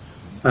Ongwae.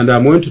 And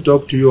I'm going to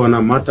talk to you on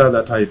a matter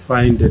that I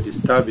find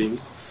disturbing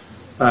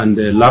and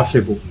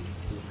laughable.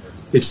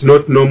 It's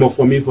not normal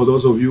for me, for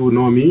those of you who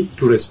know me,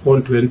 to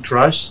respond to any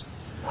trash.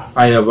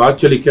 I have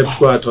actually kept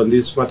quiet on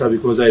this matter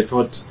because I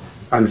thought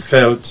and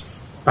felt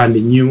and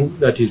knew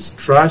that it's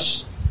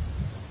trash.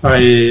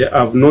 I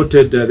have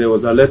noted that there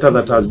was a letter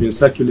that has been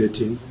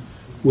circulating,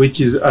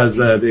 which is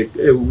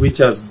which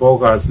has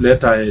bogus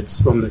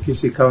letterheads from the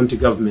Kisii County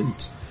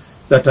government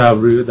that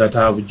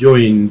have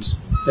joined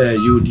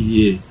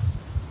UDA.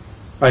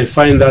 I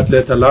find that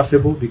letter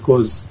laughable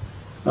because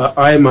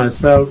I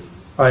myself,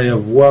 I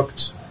have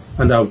worked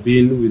and have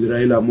been with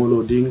Raila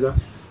Amolo Odinga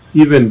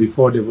even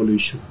before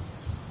devolution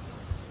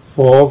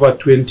for over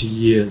 20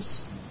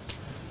 years,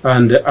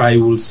 and I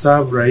will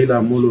serve Raila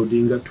Amolo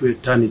Odinga to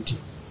eternity.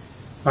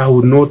 I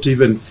would not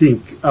even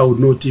think, I would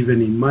not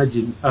even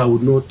imagine, I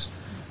would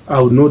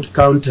not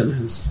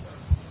countenance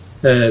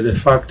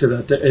the fact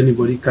that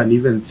anybody can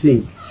even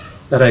think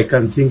that I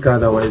can think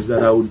otherwise,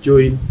 that I would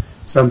join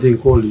something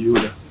called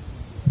UDA.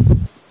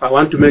 I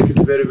want to make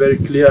it very, very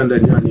clear and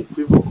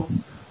unequivocal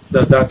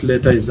that that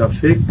letter is a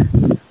fake.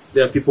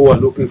 There are people who are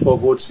looking for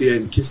votes here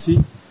in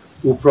Kisii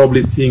who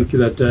probably think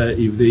that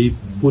if they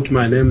put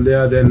my name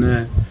there,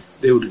 then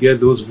they would get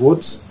those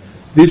votes.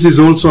 This is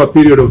also a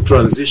period of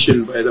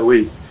transition, by the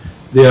way.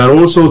 There are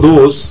also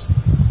those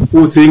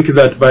who think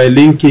that by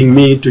linking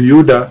me to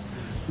UDA,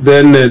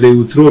 then they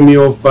will throw me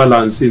off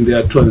balance in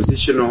their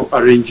transitional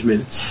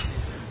arrangements.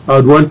 I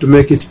would want to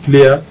make it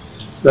clear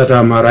that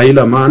I'm a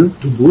Raila man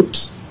to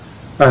boot,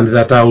 and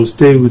that I will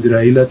stay with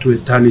Raila to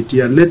eternity.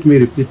 And let me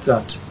repeat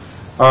that.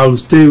 I will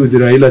stay with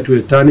Raila to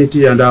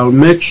eternity, and I will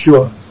make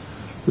sure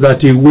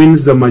that he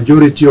wins the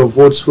majority of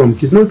votes from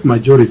Kisii, not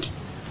majority,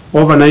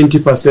 over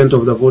 90%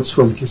 of the votes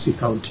from Kisii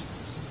County.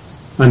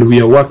 And we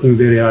are working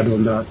very hard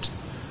on that.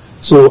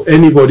 So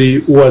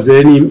anybody who has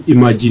any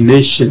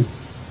imagination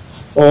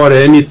or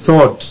any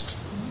thought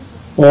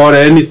or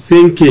any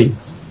thinking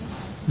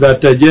that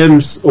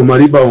James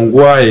Omariba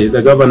Ongwae,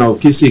 the governor of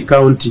Kisii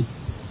County,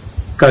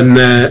 can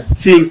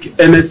think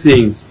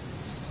anything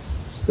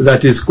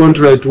that is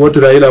contrary to what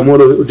Raila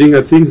Amolo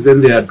Odinga thinks, then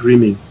they are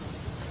dreaming.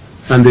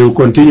 And they will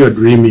continue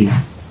dreaming.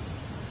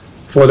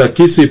 For the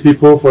Kisii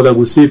people, for the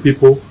Gusii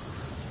people,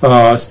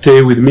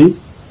 stay with me.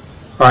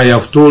 I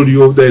have told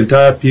you the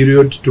entire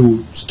period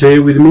to stay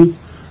with me.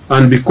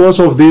 And because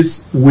of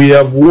this, we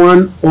have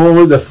won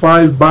all the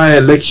 5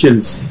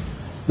 by-elections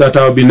that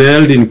have been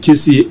held in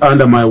Kisii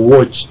under my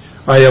watch.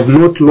 I have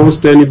not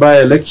lost any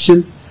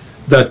by-election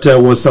that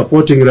was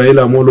supporting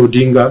Raila Amolo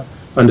Odinga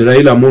and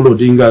Raila Amolo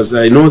Odinga's.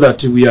 I know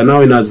that we are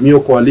now in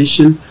Azimio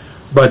coalition,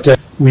 but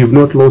we have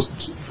not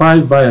lost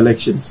 5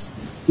 by-elections.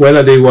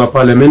 Whether they were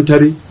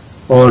parliamentary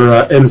or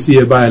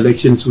MCA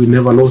by-elections, we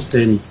never lost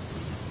any.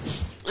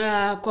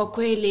 Kwa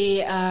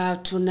kweli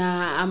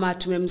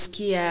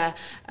tumemsikia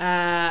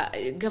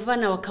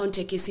gavana wa kaunti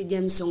ya Kisii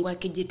James Ongwae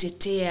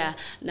akijitetea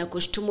na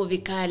kushtumu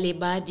vikali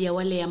baadhi ya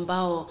wale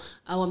ambao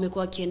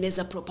wamekuwa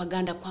wakieneza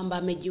propaganda kwamba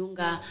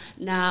amejiunga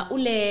na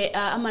ule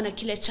ama na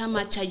kile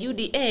chama cha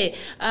UDA.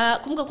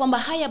 Kumbuka kwamba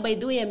haya by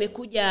the way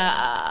yamekuja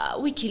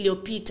wiki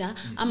iliyopita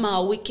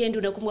ama weekend.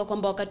 Unakumbuka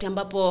kwamba wakati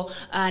ambapo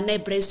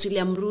naibu rais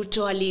William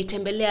Ruto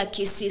alitembelea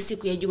Kisii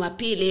siku ya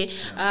Jumapili,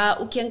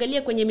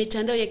 ukiangalia kwenye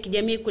mitandao ya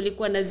kijamii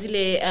kulikuwa na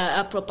zile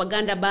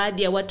propaganda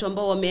baadhi ya watu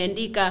ambao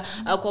wameandika,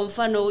 kwa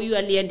mfano huyu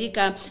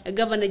aliandika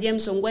Governor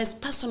James Ongwae's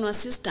personal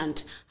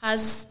assistant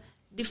has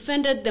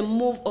defended the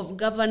move of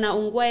Governor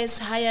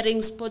Ongwae's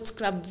hiring sports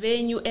club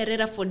venue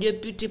Herrera for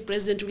Deputy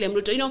President William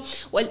Ruto. You know,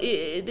 well,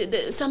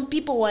 some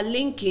people were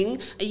linking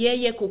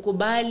yeye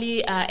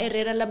kukubali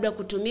Herrera labda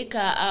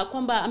kutumika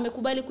kwamba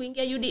amekubali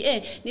kuingia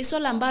UDA. Ni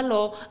swala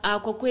ambalo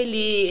kwa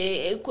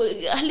kweli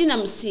halina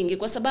msingi,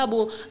 kwa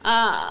sababu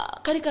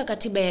katika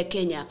katiba ya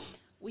Kenya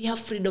we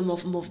have freedom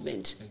of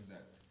movement. Exactly.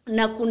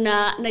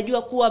 Na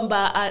najua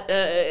kwamba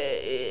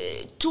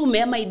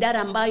tume ama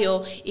idara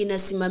ambayo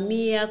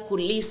inasimamia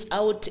kulease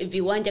out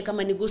viwanja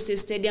kama ni Gusii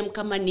Stadium,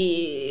 kama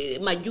ni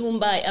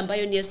majumba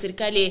ambayo ni ya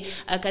serikali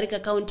katika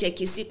kaunti ya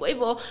Kisii. Kwa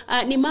hivyo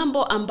ni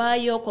mambo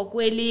ambayo kwa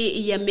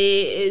kweli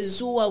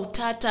yamezua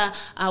utata,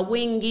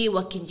 wengi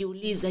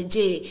wakijiuliza,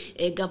 je,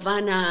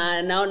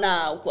 gavana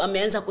naona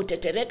ameanza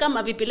kutetereka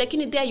ama vipi?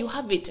 Lakini there you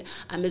have it.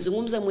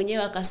 Amezungumza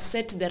mwenyewe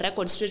akaset the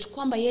record straight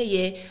kwamba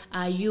yeye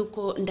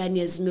yuko ndani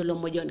ya Azimio la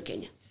Umoja wa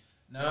Kenya.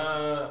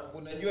 Na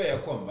unajua ya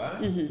kwamba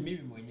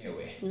mimi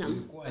mwenyewe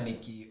nilikuwa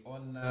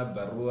nikiona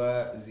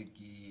barua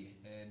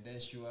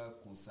zikiendeshwa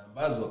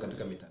kusambazwa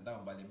katika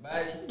mitandao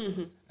mbalimbali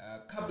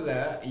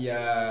kabla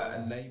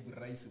ya naibu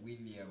rais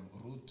William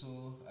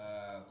Ruto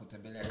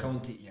kutembelea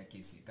kaunti ya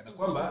Kisii. Kana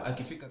kwamba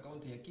akifika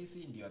kaunti ya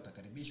Kisii ndio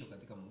atakaribishwa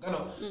katika muungano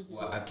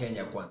wa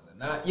Kenya Kwanza.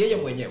 Na yeye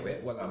mwenyewe,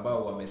 wala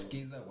ambao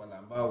wamesikiza, wala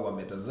ambao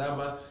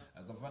wametazama,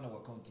 gavana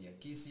wa kaunti ya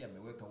Kisii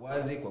ameweka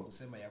wazi kwa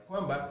kusema ya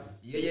kwamba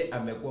yeye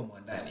amekuwa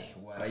mwandani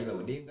wa Raila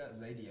Odinga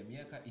zaidi ya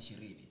miaka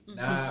 20.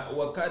 Na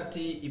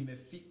wakati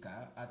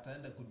imefika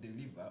ataenda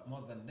kudeliver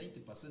more than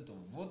 90% of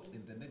votes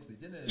in the next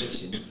general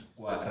election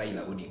kwa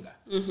Raila Odinga.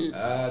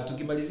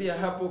 Tukimalizia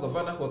hapo,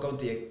 gavana wa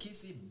kaunti ya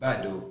Kisii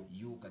bado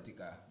yu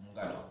katika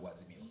muungano wa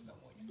Azimio la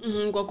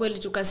Umoja. Kwa kweli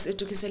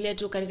tukisalia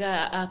tu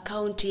katika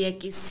kaunti ya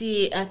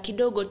Kisii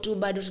kidogo tu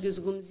bado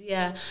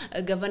tukizungumzia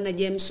gavana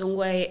James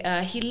Ongwae.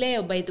 Hii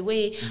leo by the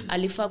way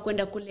alifaa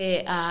kwenda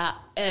kule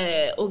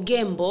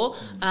Ogembo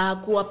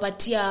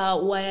kuwapatia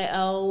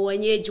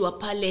wenyeji wa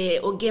pale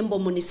Ogembo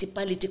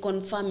Municipality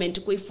Conferment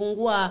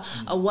kuifungua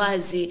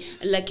wazi,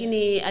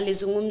 lakini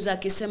alizungumza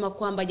akisema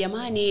kwamba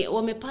jamani,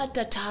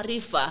 wamepata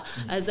taarifa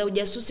za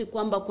ujasusi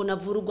kwamba kuna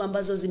vurugu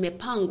ambazo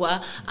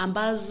zimepangwa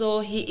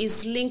ambazo he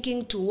is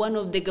linking to one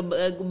of the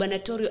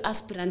gubernatorial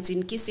aspirants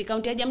in Kisii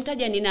County.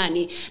 Hajamtaja ni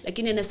nani,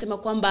 lakini anasema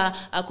kwamba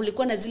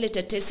kulikuwa na zile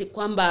tetesi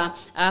kwamba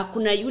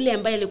kuna yule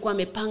ambaye alikuwa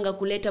amepanga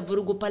kuleta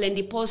vurugu pale,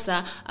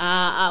 ndiposa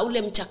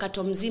ule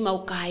mchakato mzima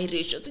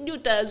ukaahirishwa. Sijui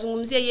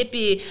utazungumzia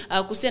yepi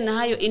kuhusiana na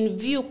hayo, in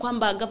view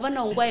kwamba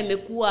gavana Ongwae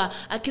amekuwa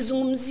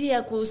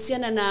akizungumzia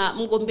kuhusiana na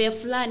mgombea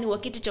fulani wa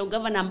kiti cha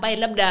ugavana ambaye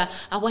labda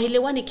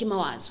hawaelewani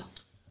kimawazo.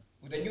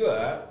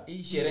 Unajua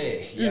hii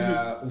sherehe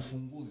ya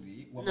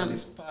ufunguzi wa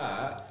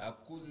manispaa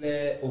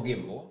kule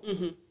Ogembo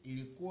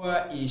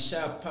ilikuwa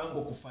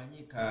ishapangwa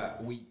kufanyika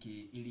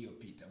wiki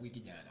iliyopita, wiki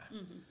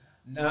jana.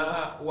 Na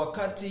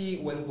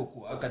wakati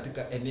walipokuwa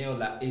katika eneo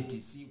la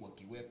ATC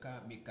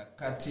wakiweka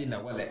mikakati na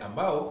wale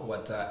ambao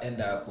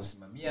wataenda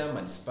kusimamia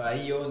manispaa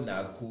hiyo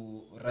na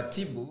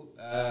kuratibu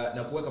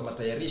na kuweka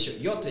matayarisho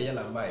yote yale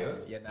ambayo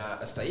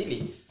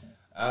yanastahili,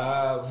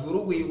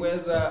 vurugu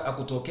iliweza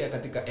kutokea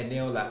katika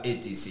eneo la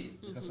ATC,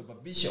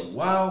 ikasababisha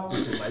wao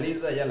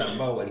kutumaliza yale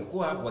ambao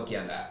walikuwa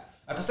wakiandaa.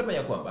 Akasema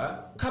ya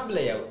kwamba kabla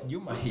ya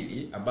juma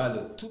hili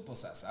ambalo tupo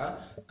sasa,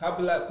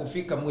 kabla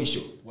kufika mwisho,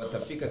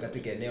 watafika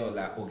katika eneo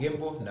la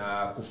Ogembo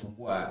na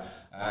kufungua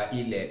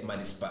ile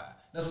manispaa.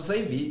 Na sasa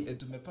hivi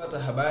tumepata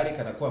habari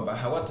kana kwamba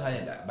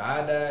hawataenda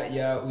baada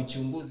ya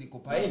uchunguzi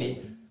kubaini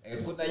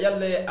kuna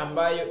yale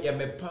ambayo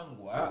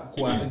yamepangwa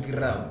kwa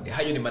ground.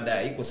 Hayo ni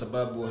madai kwa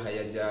sababu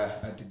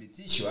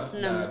hayajathibitishwa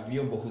na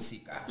vyombo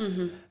husika.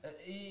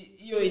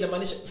 Hiyo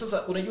inamaanisha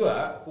sasa,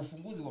 unajua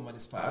ufunguzi wa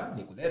manispaa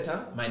ni kuleta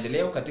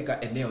maendeleo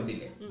katika eneo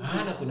lile.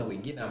 Maana kuna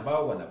wengine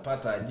ambao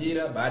wanapata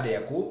ajira baada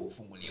ya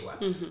kufunguliwa.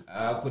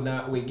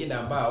 Kuna wengine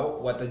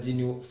ambao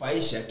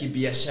watajinufaisha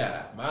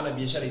kibiashara, maana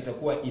biashara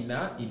itakuwa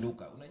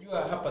inainuka.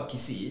 Unajua hapa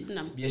Kisii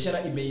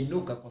biashara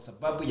imeinuka kwa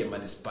sababu ya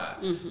manispaa.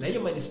 Na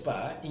hiyo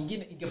manispaa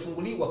ingine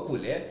ingefunguliwa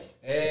kule,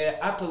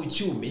 hata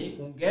uchumi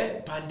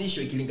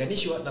ungepandishwa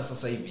ikilinganishwa na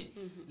sasa hivi.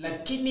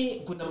 Lakini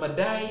kuna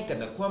madai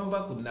kana kwamba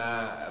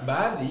kuna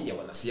baadhi ya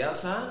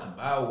wanasiasa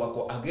ambao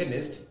wako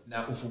against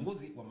na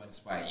ufunguzi wa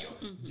manispaa hiyo.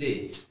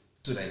 Je,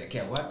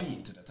 tunaelekea wapi?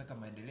 Tunataka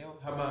maendeleo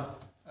ama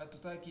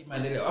hatutaki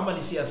maendeleo? Ama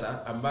ni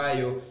siasa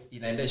ambayo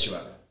inaendeshwa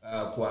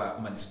kwa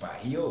manispaa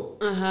hiyo?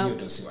 Hiyo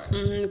ndio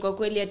swali. Kwa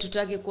kweli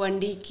hatutaki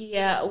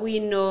kuandikia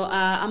wino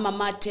ama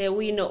mate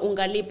wino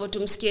ungalipo.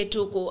 Tumsikie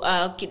tu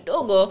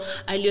kidogo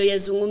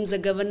aliyoyazungumza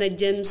Governor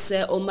James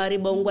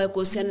Omariba Ongwae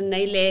kuhusiana na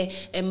ile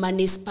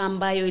manispaa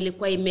ambayo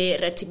ilikuwa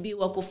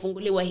imeratibiwa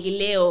kufunguliwa hii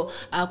leo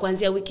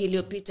kuanzia wiki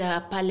iliyopita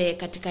pale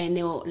katika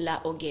eneo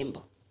la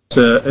Ogembo.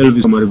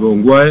 Elvis Omariba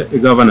Ongwae,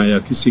 Governor ya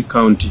Kisii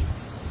County.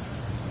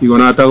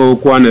 Igonataga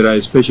kwanera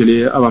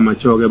especially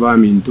abamachoge ba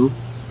mintu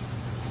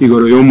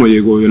igoro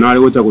yomoyego yonare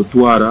gota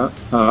gutwara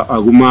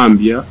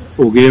agumambia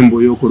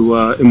Ogembo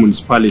yokurwa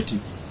municipality.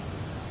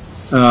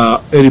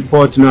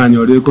 Report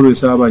nanyore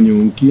kurisa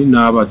abanyonki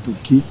na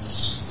abatuki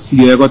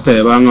igego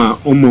tebanga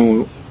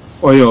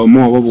oyo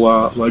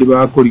bwa bali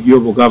bakorigyo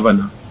bo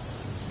governor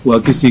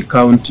wa Kisii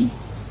County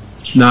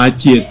na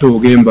achieto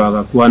Ogembo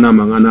agakwana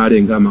amangana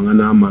arenga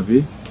amangana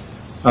amabe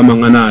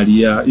amangana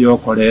aliya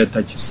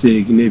yokoreta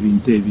kisegi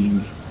nebinte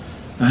bingi.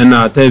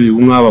 Na atebi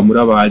ungaba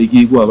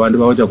murabarigigwa abandi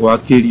bahoja kwa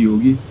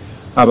keriogi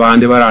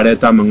abandi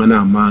barareta amangana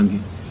amangi.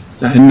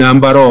 Na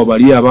nambaro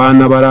bali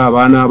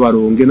abana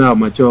baronge na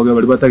machoge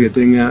bali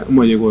batagetenga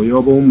moyego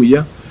yobo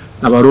umuya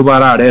na baru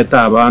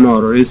barareta abana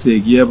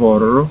ororesegiye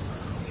bororo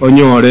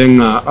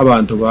onyorenga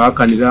abantu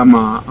bakanira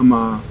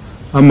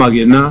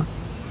amagena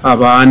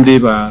abandi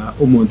ba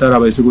umuntu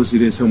arabayise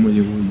gusirese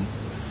moyego.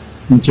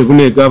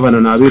 Nchegune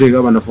governor na abire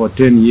governor for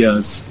 10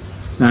 years.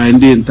 Na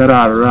ndi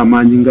ntarara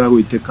amanyinga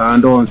gwiteka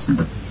ndonse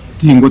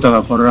tinguta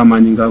gakorera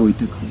amanyinga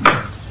gwiteka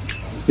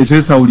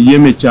ese sauri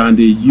yeme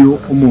cyande iyo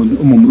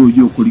umumuru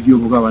ugiye kurigyo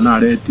bugaba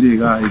naretire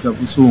ga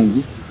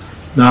ikabusungu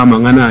na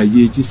amangana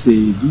ye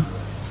kisegi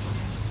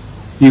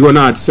igo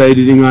na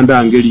deciding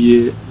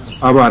ngandangeriye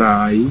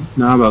abarai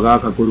na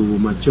abagaka kurubu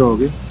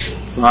machoge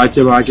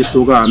bache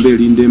tugambe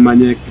rinde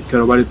manye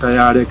kero bari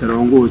tayare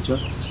kerongocha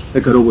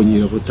ekero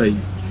bonyira butai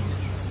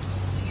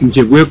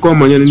nje gweko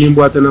manyane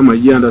nimbwate na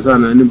mayanda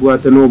sana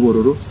nimbwate no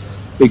bororo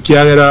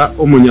ekiagera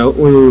omunya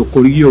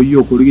okoriyo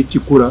yo korigi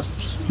chikura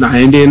na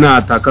ende na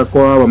ataka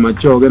kwa aba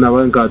machoge na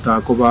banka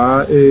atako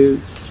ba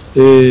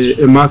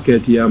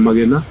market ya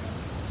Magena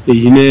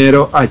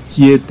inero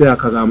achiete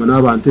akagama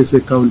na bantese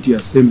county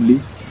assembly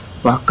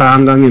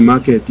bakanga nge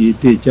market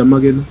ite cha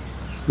Magena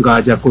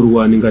ngaja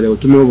kurwani ngaja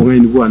utume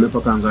obongaini bwana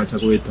paka ngaja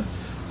kweta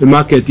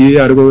market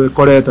ya ariko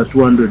koreta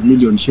 200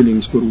 million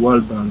shillings for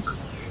World Bank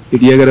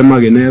iliegere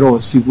Magenero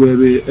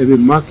sibwebe ebe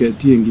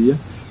market yengiya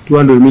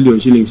 200 million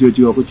shillings yo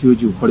chiwa ko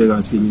chiwo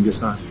kolega sinyinge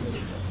sana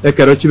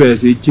ekero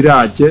chibese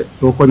chirache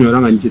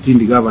okonyora nga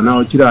nchitindi gavana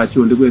o chirache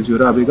onde kwenzi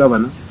orabe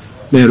gavana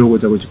nero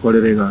gota ko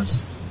chikorere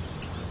gas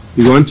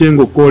igonche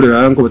ngo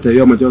korera ngo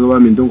batayo amajoga ba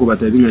mindongo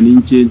batayinga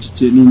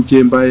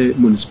ninche mbaye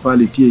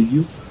municipality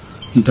eyo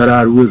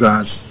ntararuwe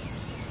gas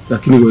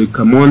lakini go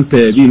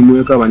ikamonte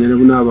bimwe ka banyane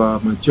buna ba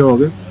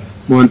machoge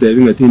monte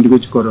binga tindi ko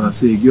chikora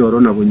segi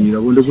oro na bonyira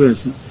bonde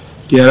kwensi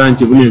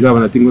kiaranje bune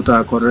gavana tingo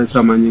ta korera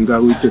samanyinga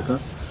witeka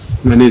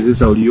nganeze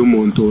sauri yo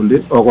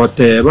montonde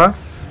ogoteba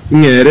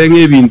ngere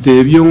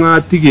ngebinte byo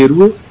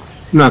ngatigerwe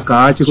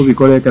nakaache ko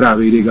bikorekera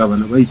abiri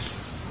gavana baitu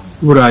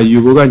burayi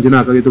buganje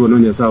nakagete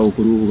bononya sawo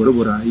kurubu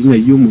burayi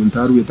ngayo umuntu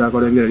arwita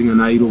korengera ringa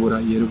nairo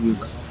burayi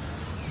yerubuka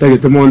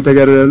tagete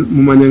montegere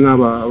mumanye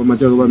ngaba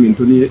amajago ba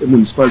mintoni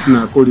municipality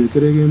na kori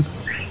keregent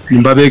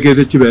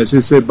nimbabegete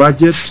chibese se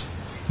budget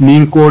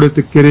ninkore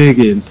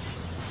tekeregent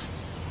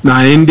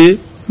na ende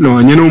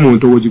no nyene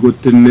umuntu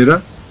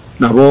wojigotenera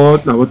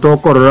nabo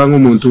tokorora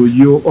nk'umuntu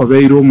yo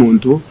obeiro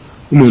umuntu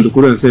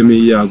kurense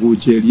me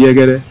yaguche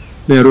liegere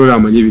nero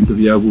ramanye ibintu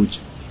byaguche.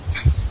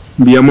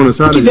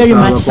 Thank you very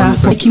much, sir,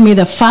 for making me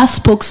the first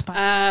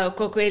spokesperson.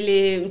 Kwa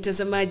kweli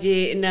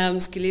mtazamaji na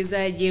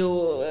msikilizaji,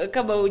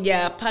 kama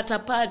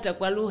hujapata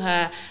kwa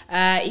lugha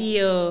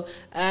hiyo,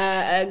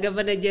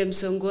 Governor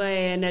James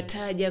Ongwae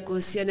anataja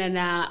kuhusiana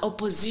na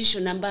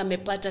opposition ambayo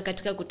amepata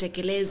katika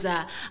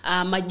kutekeleza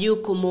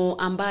majukumu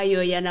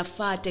ambayo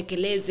yanafaa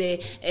tekeleze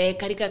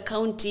katika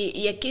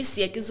kaunti ya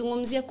Kisii,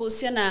 akizungumzia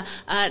kuhusiana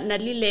na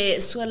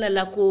lile swala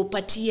la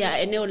kupatia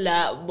eneo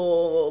la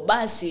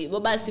Bobasi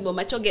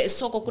Machoge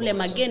soko kule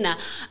Magena.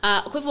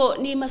 Kwa hivyo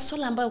ni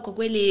masuala ambayo kwa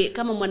kweli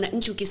kama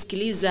mwananchi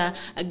ukisikiliza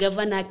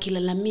gavana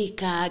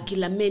akilalamika,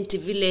 akilamenti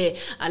vile,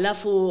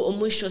 alafu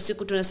mwisho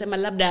siku tunasema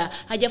labda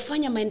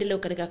hajafanya maendeleo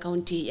katika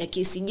kaunti ya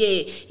Kisii.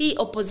 Je, hii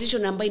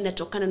opposition ambayo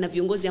inatokana na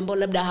viongozi ambao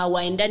labda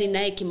hawaendani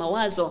naye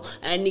kimawazo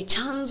ni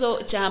chanzo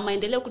cha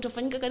maendeleo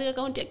kutofanyika katika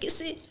kaunti ya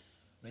Kisii?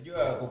 Unajua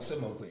kwa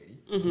kusema ukweli,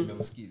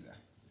 nimemsikiza.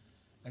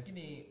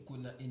 Lakini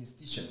kuna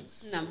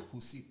institutions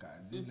husika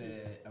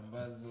zile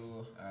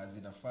ambazo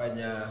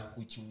zinafanya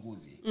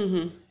uchunguzi.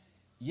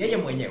 Yeye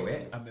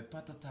mwenyewe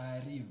amepata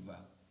taarifa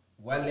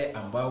wale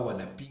ambao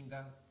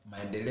wanapinga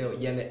maendeleo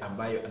yale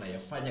ambayo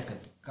anayafanya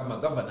kama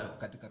governor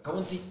katika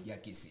kaunti ya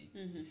Kisii.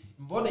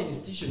 Mbona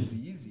institutions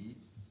hizi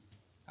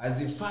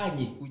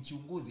hazifanyi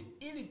uchunguzi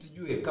ili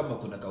tujue kama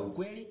kuna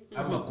kaukweli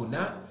ama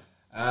kuna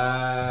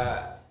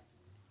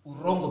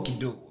urongo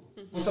kidogo?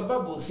 Kwa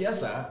sababu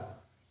siasa,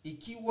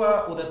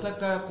 ikiwa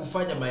unataka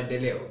kufanya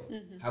maendeleo,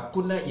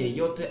 hakuna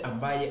yeyote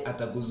ambaye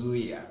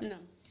atakuzuia.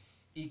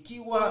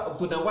 Ikiwa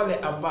kuna wale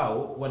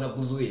ambao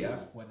wanakuzuia,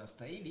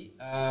 wanastahili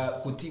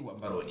kutiwa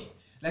mbaroni.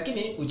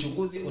 Lakini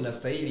uchunguzi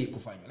unastahili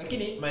kufanywa.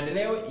 Lakini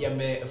maendeleo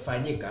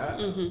yamefanyika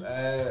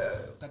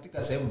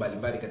katika sehemu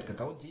mbalimbali katika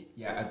kaunti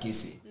ya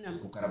Kisii.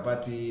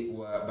 Ukarabati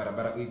wa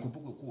barabara,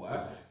 ikumbuke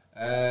kuwa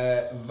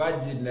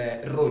Virgin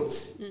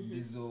Roads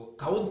ndizo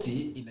kaunti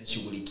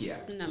inashughulikia.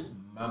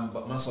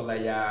 Masuala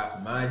ya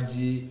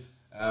maji,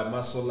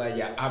 masuala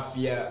ya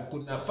afya,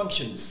 kuna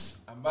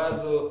functions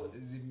ambazo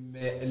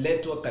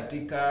zimeletwa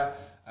katika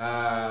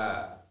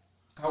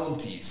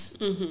counties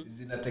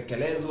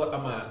zinatekelezwa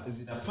ama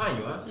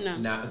zinafanywa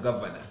na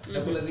governor.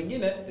 Na kuna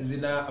zingine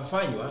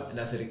zinafanywa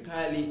na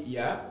serikali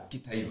ya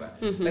kitaifa.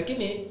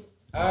 Lakini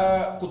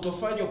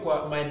kutofanywa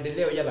kwa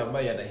maendeleo yale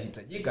ambayo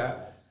yanahitajika,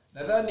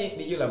 nadhani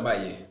ni yule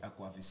ambaye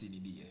ako afisini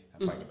ndiye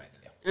afanye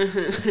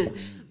maendeleo.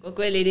 Kwa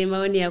kweli ni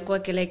maoni ya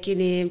kwake,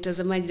 lakini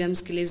mtazamaji na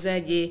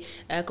msikilizaji,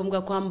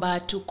 kumbuka kwamba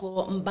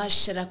tuko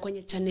mbashara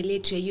kwenye channel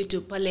yetu ya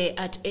YouTube pale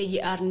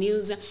 @AGR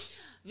News.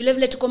 Vile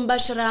vile tuko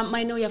mbashara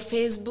maeneo ya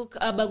Facebook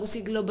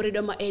Bagusi Global Radio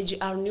ama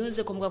AGR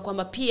News. Kumbuka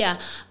kwamba pia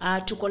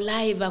tuko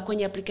live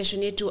kwenye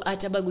application yetu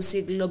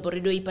 @Bagusi Global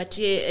Radio.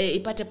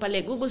 Ipate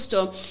pale Google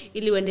Store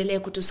ili uendelee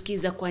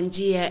kutusikiza kwa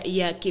njia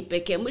ya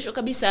kipekee. Mwisho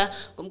kabisa,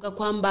 kumbuka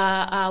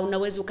kwamba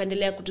unaweza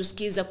ukaendelea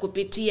kutusikiza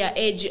kupitia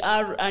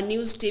AGR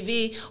News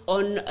TV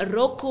on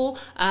Roku.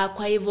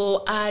 Kwa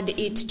hivyo add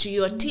it to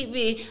your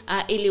TV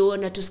ili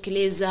uone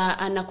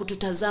tusikiliza na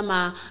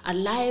kututazama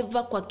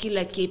live kwa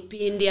kila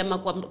kipindi ama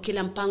kwa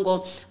kila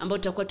mpango ambao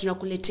tutakuwa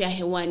tunakuletea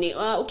hewani.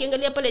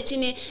 Ukiangalia pale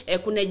chini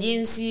kuna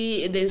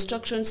jinsi, the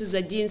instructions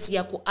za jinsi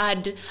ya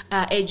kuadd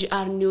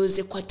AGR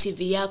News kwa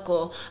TV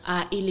yako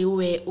ili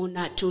uwe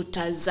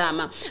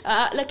unatutazama.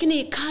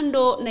 Lakini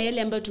kando na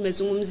yale ambayo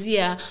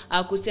tumezungumzia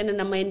kuhusiana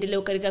na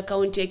maendeleo katika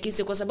kaunti ya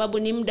Kisii, kwa sababu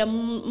ni muda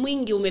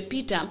mwingi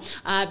umepita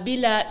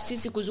bila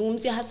sisi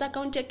kuzungumzia hasa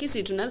kaunti ya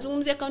Kisii,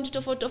 tunazungumzia kaunti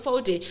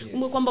tofauti.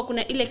 Kumbuka kwamba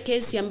kuna ile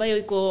kesi ambayo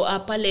iko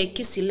pale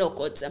Kisii Law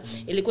Courts.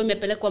 Ilikuwa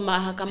imepelekwa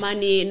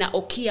mahakamani na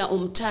Okia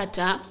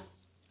Umtata,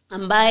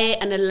 ambaye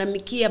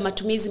analalamikia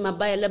matumizi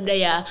mabaya labda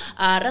ya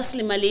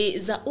rasilimali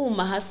za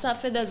umma, hasa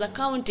fedha za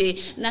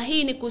county, na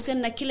hii ni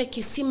kuhusiana na kile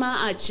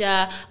kisima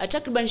cha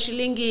takriban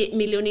shilingi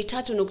milioni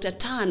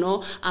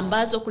 3.5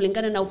 ambazo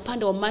kulingana na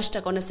upande wa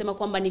mashtaka wanasema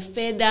kwamba ni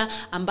fedha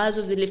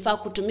ambazo zilifaa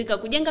kutumika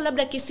kujenga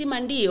labda kisima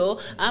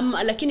ndio,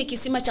 lakini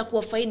kisima cha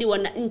kuwafaidi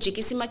wananchi.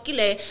 Kisima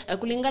kile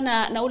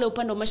kulingana na ule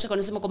upande wa mashtaka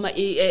wanasema kwamba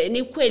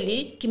ni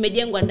kweli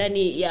kimejengwa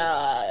ndani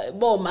ya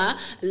boma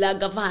la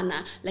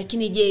gavana,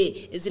 lakini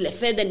je, zile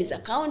fedha ni za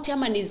county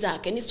ama ni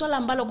zake? Ni swala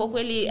ambalo kwa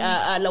kweli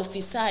la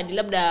ufisadi,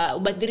 labda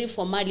ubadhirifu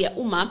wa mali ya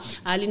umma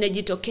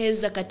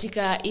linajitokeza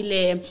katika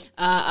ile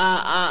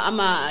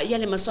ama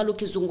yale maswali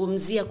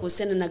ukizungumzia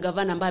kuhusiana na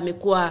gavana ambaye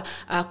amekuwa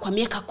kwa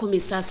miaka 10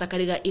 sasa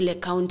katika ile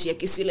county ya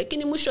Kisii.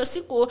 Lakini mwisho wa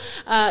siku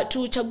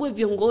tuchague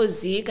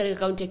viongozi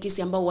katika county ya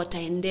Kisii ambao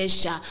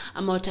wataendesha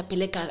ama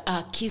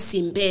watapeleka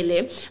Kisii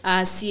mbele,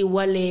 si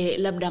wale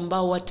labda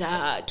ambao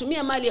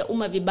watatumia mali ya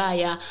umma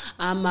vibaya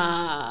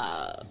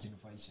ama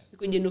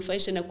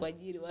kujinufaisha na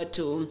kuajiri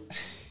watu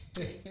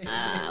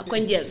kwa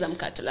njia za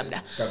mkato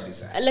labda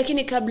kabisa.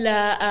 Lakini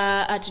kabla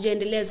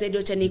hatujaendelea zaidi,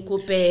 acha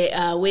nikupe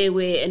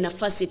wewe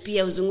nafasi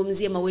pia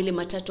uzungumzie mawili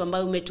matatu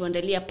ambayo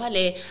umetuandalia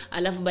pale,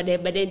 alafu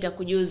baadaye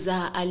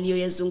nitakujuza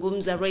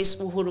aliyoyazungumza Rais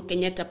Uhuru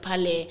Kenyatta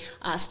pale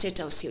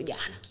State House hiyo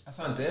jana.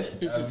 Asante.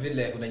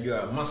 Vile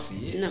unajua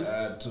Masi,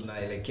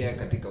 tunaelekea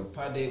katika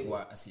upande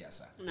wa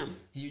siasa.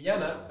 Hiyo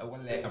jana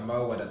wale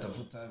ambao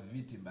wanatafuta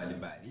viti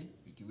mbalimbali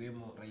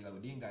ikiwemo Raila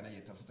Odinga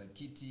anayetafuta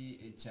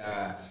kiti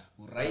cha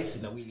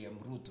urais na William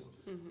Ruto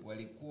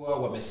walikuwa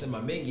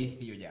wamesema mengi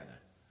hiyo jana.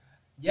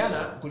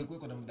 Jana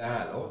kulikuwa na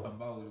mdahalo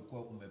ambao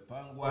ulikuwa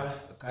umepangwa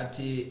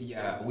kati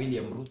ya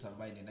William Ruto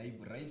ambaye ni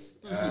naibu rais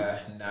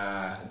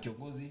na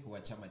kiongozi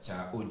wa chama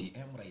cha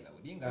ODM Raila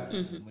Odinga.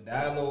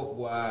 Mdahalo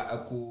wa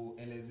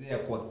kuelezea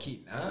kwa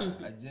kina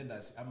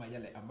agendas ama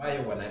yale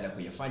ambayo wanaenda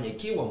kuyafanya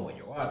ikiwa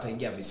mmoja wao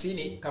ataingia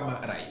visini kama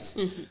rais.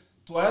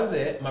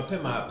 Tuanze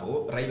mapema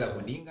hapo. Raila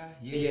Odinga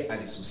yeye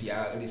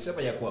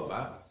alisema ya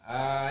kwamba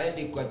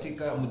aendi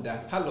katika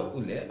mdahalo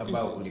ule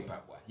ambao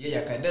ulipangwa. Yeye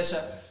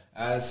akaendesha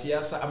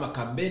siasa ama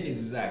kampeni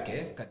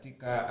zake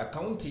katika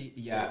kaunti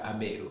ya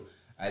Ameru.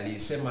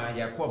 Alisema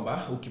ya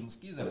kwamba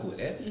ukimsikiza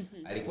kule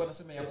alikuwa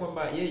anasema ya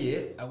kwamba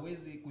yeye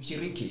hawezi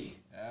kushiriki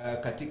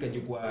katika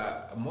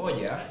jukwaa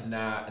moja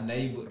na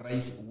naibu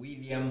rais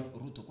William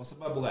Ruto. Kwa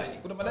sababu gani?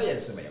 Kuna madai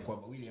alisema ya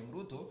kwamba William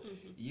Ruto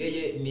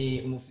yeye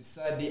ni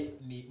mufisadi,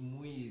 ni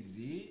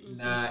mwizi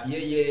na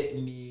yeye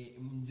ni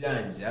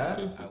mjanja,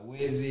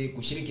 hawezi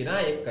kushiriki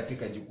naye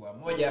katika jukwaa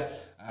moja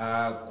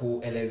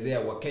kuelezea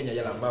Wakenya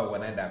yale ambao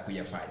wanaenda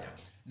kuyafanya.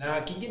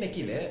 Na kingine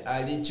kile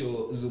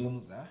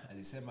alichozungumza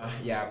alisema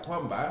ya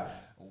kwamba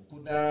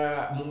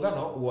kuna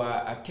muungano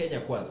wa Kenya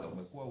Kwanza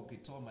umekuwa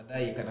ukitoa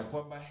madai kana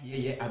kwamba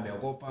yeye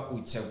ameogopa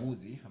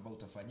uchaguzi ambao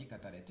utafanyika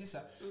tarehe 9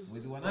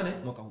 mwezi wa 8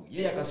 mwaka huu.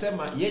 Yeye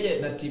akasema yeye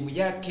na timu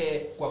yake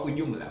kwa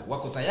ujumla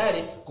wako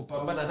tayari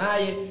kupambana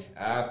naye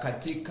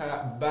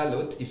katika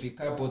ballot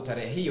ifikapo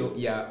tarehe hiyo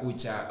ya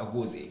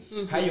uchaguzi.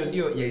 Hayo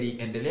ndio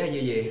yaliendelea,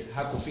 yeye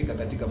hakufika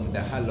katika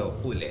mdahalo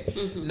ule.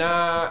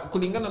 Na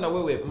kulingana na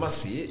wewe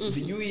Masi,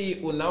 sijui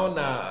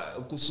unaona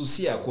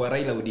kususia kwa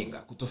Raila Odinga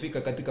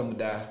kutofika katika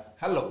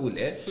mdahalo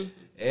ule,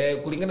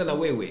 kulingana na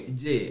wewe,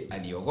 je,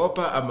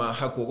 aliogopa ama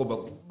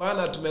hakuogopa?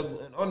 Maana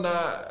tumeona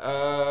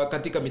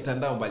katika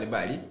mitandao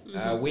mbalimbali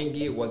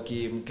wengi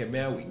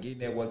wakimkemea,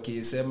 wengine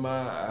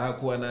wakisema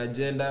hakuwa na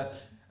agenda.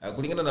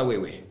 Kulingana na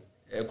wewe,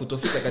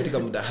 kutofika katika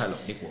mdahalo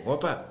ni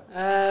kuogopa?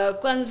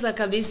 Kwanza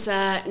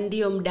kabisa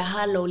ndio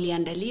mdahalo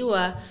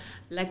uliandaliwa,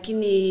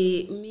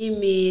 lakini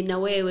mimi na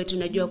wewe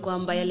tunajua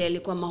kwamba yale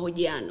yalikuwa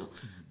mahojiano.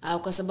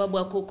 Kwa sababu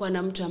hakukuwa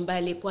na mtu ambaye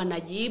alikuwa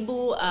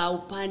anajibu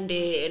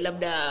upande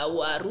labda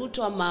wa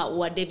Ruto ama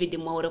wa David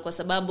Mwaure, kwa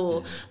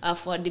sababu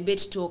for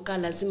debate to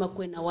lazima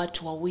kuwe na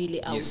watu wawili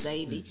au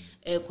zaidi.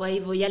 Kwa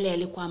hivyo yale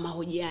yalikuwa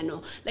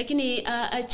mahojiano, lakini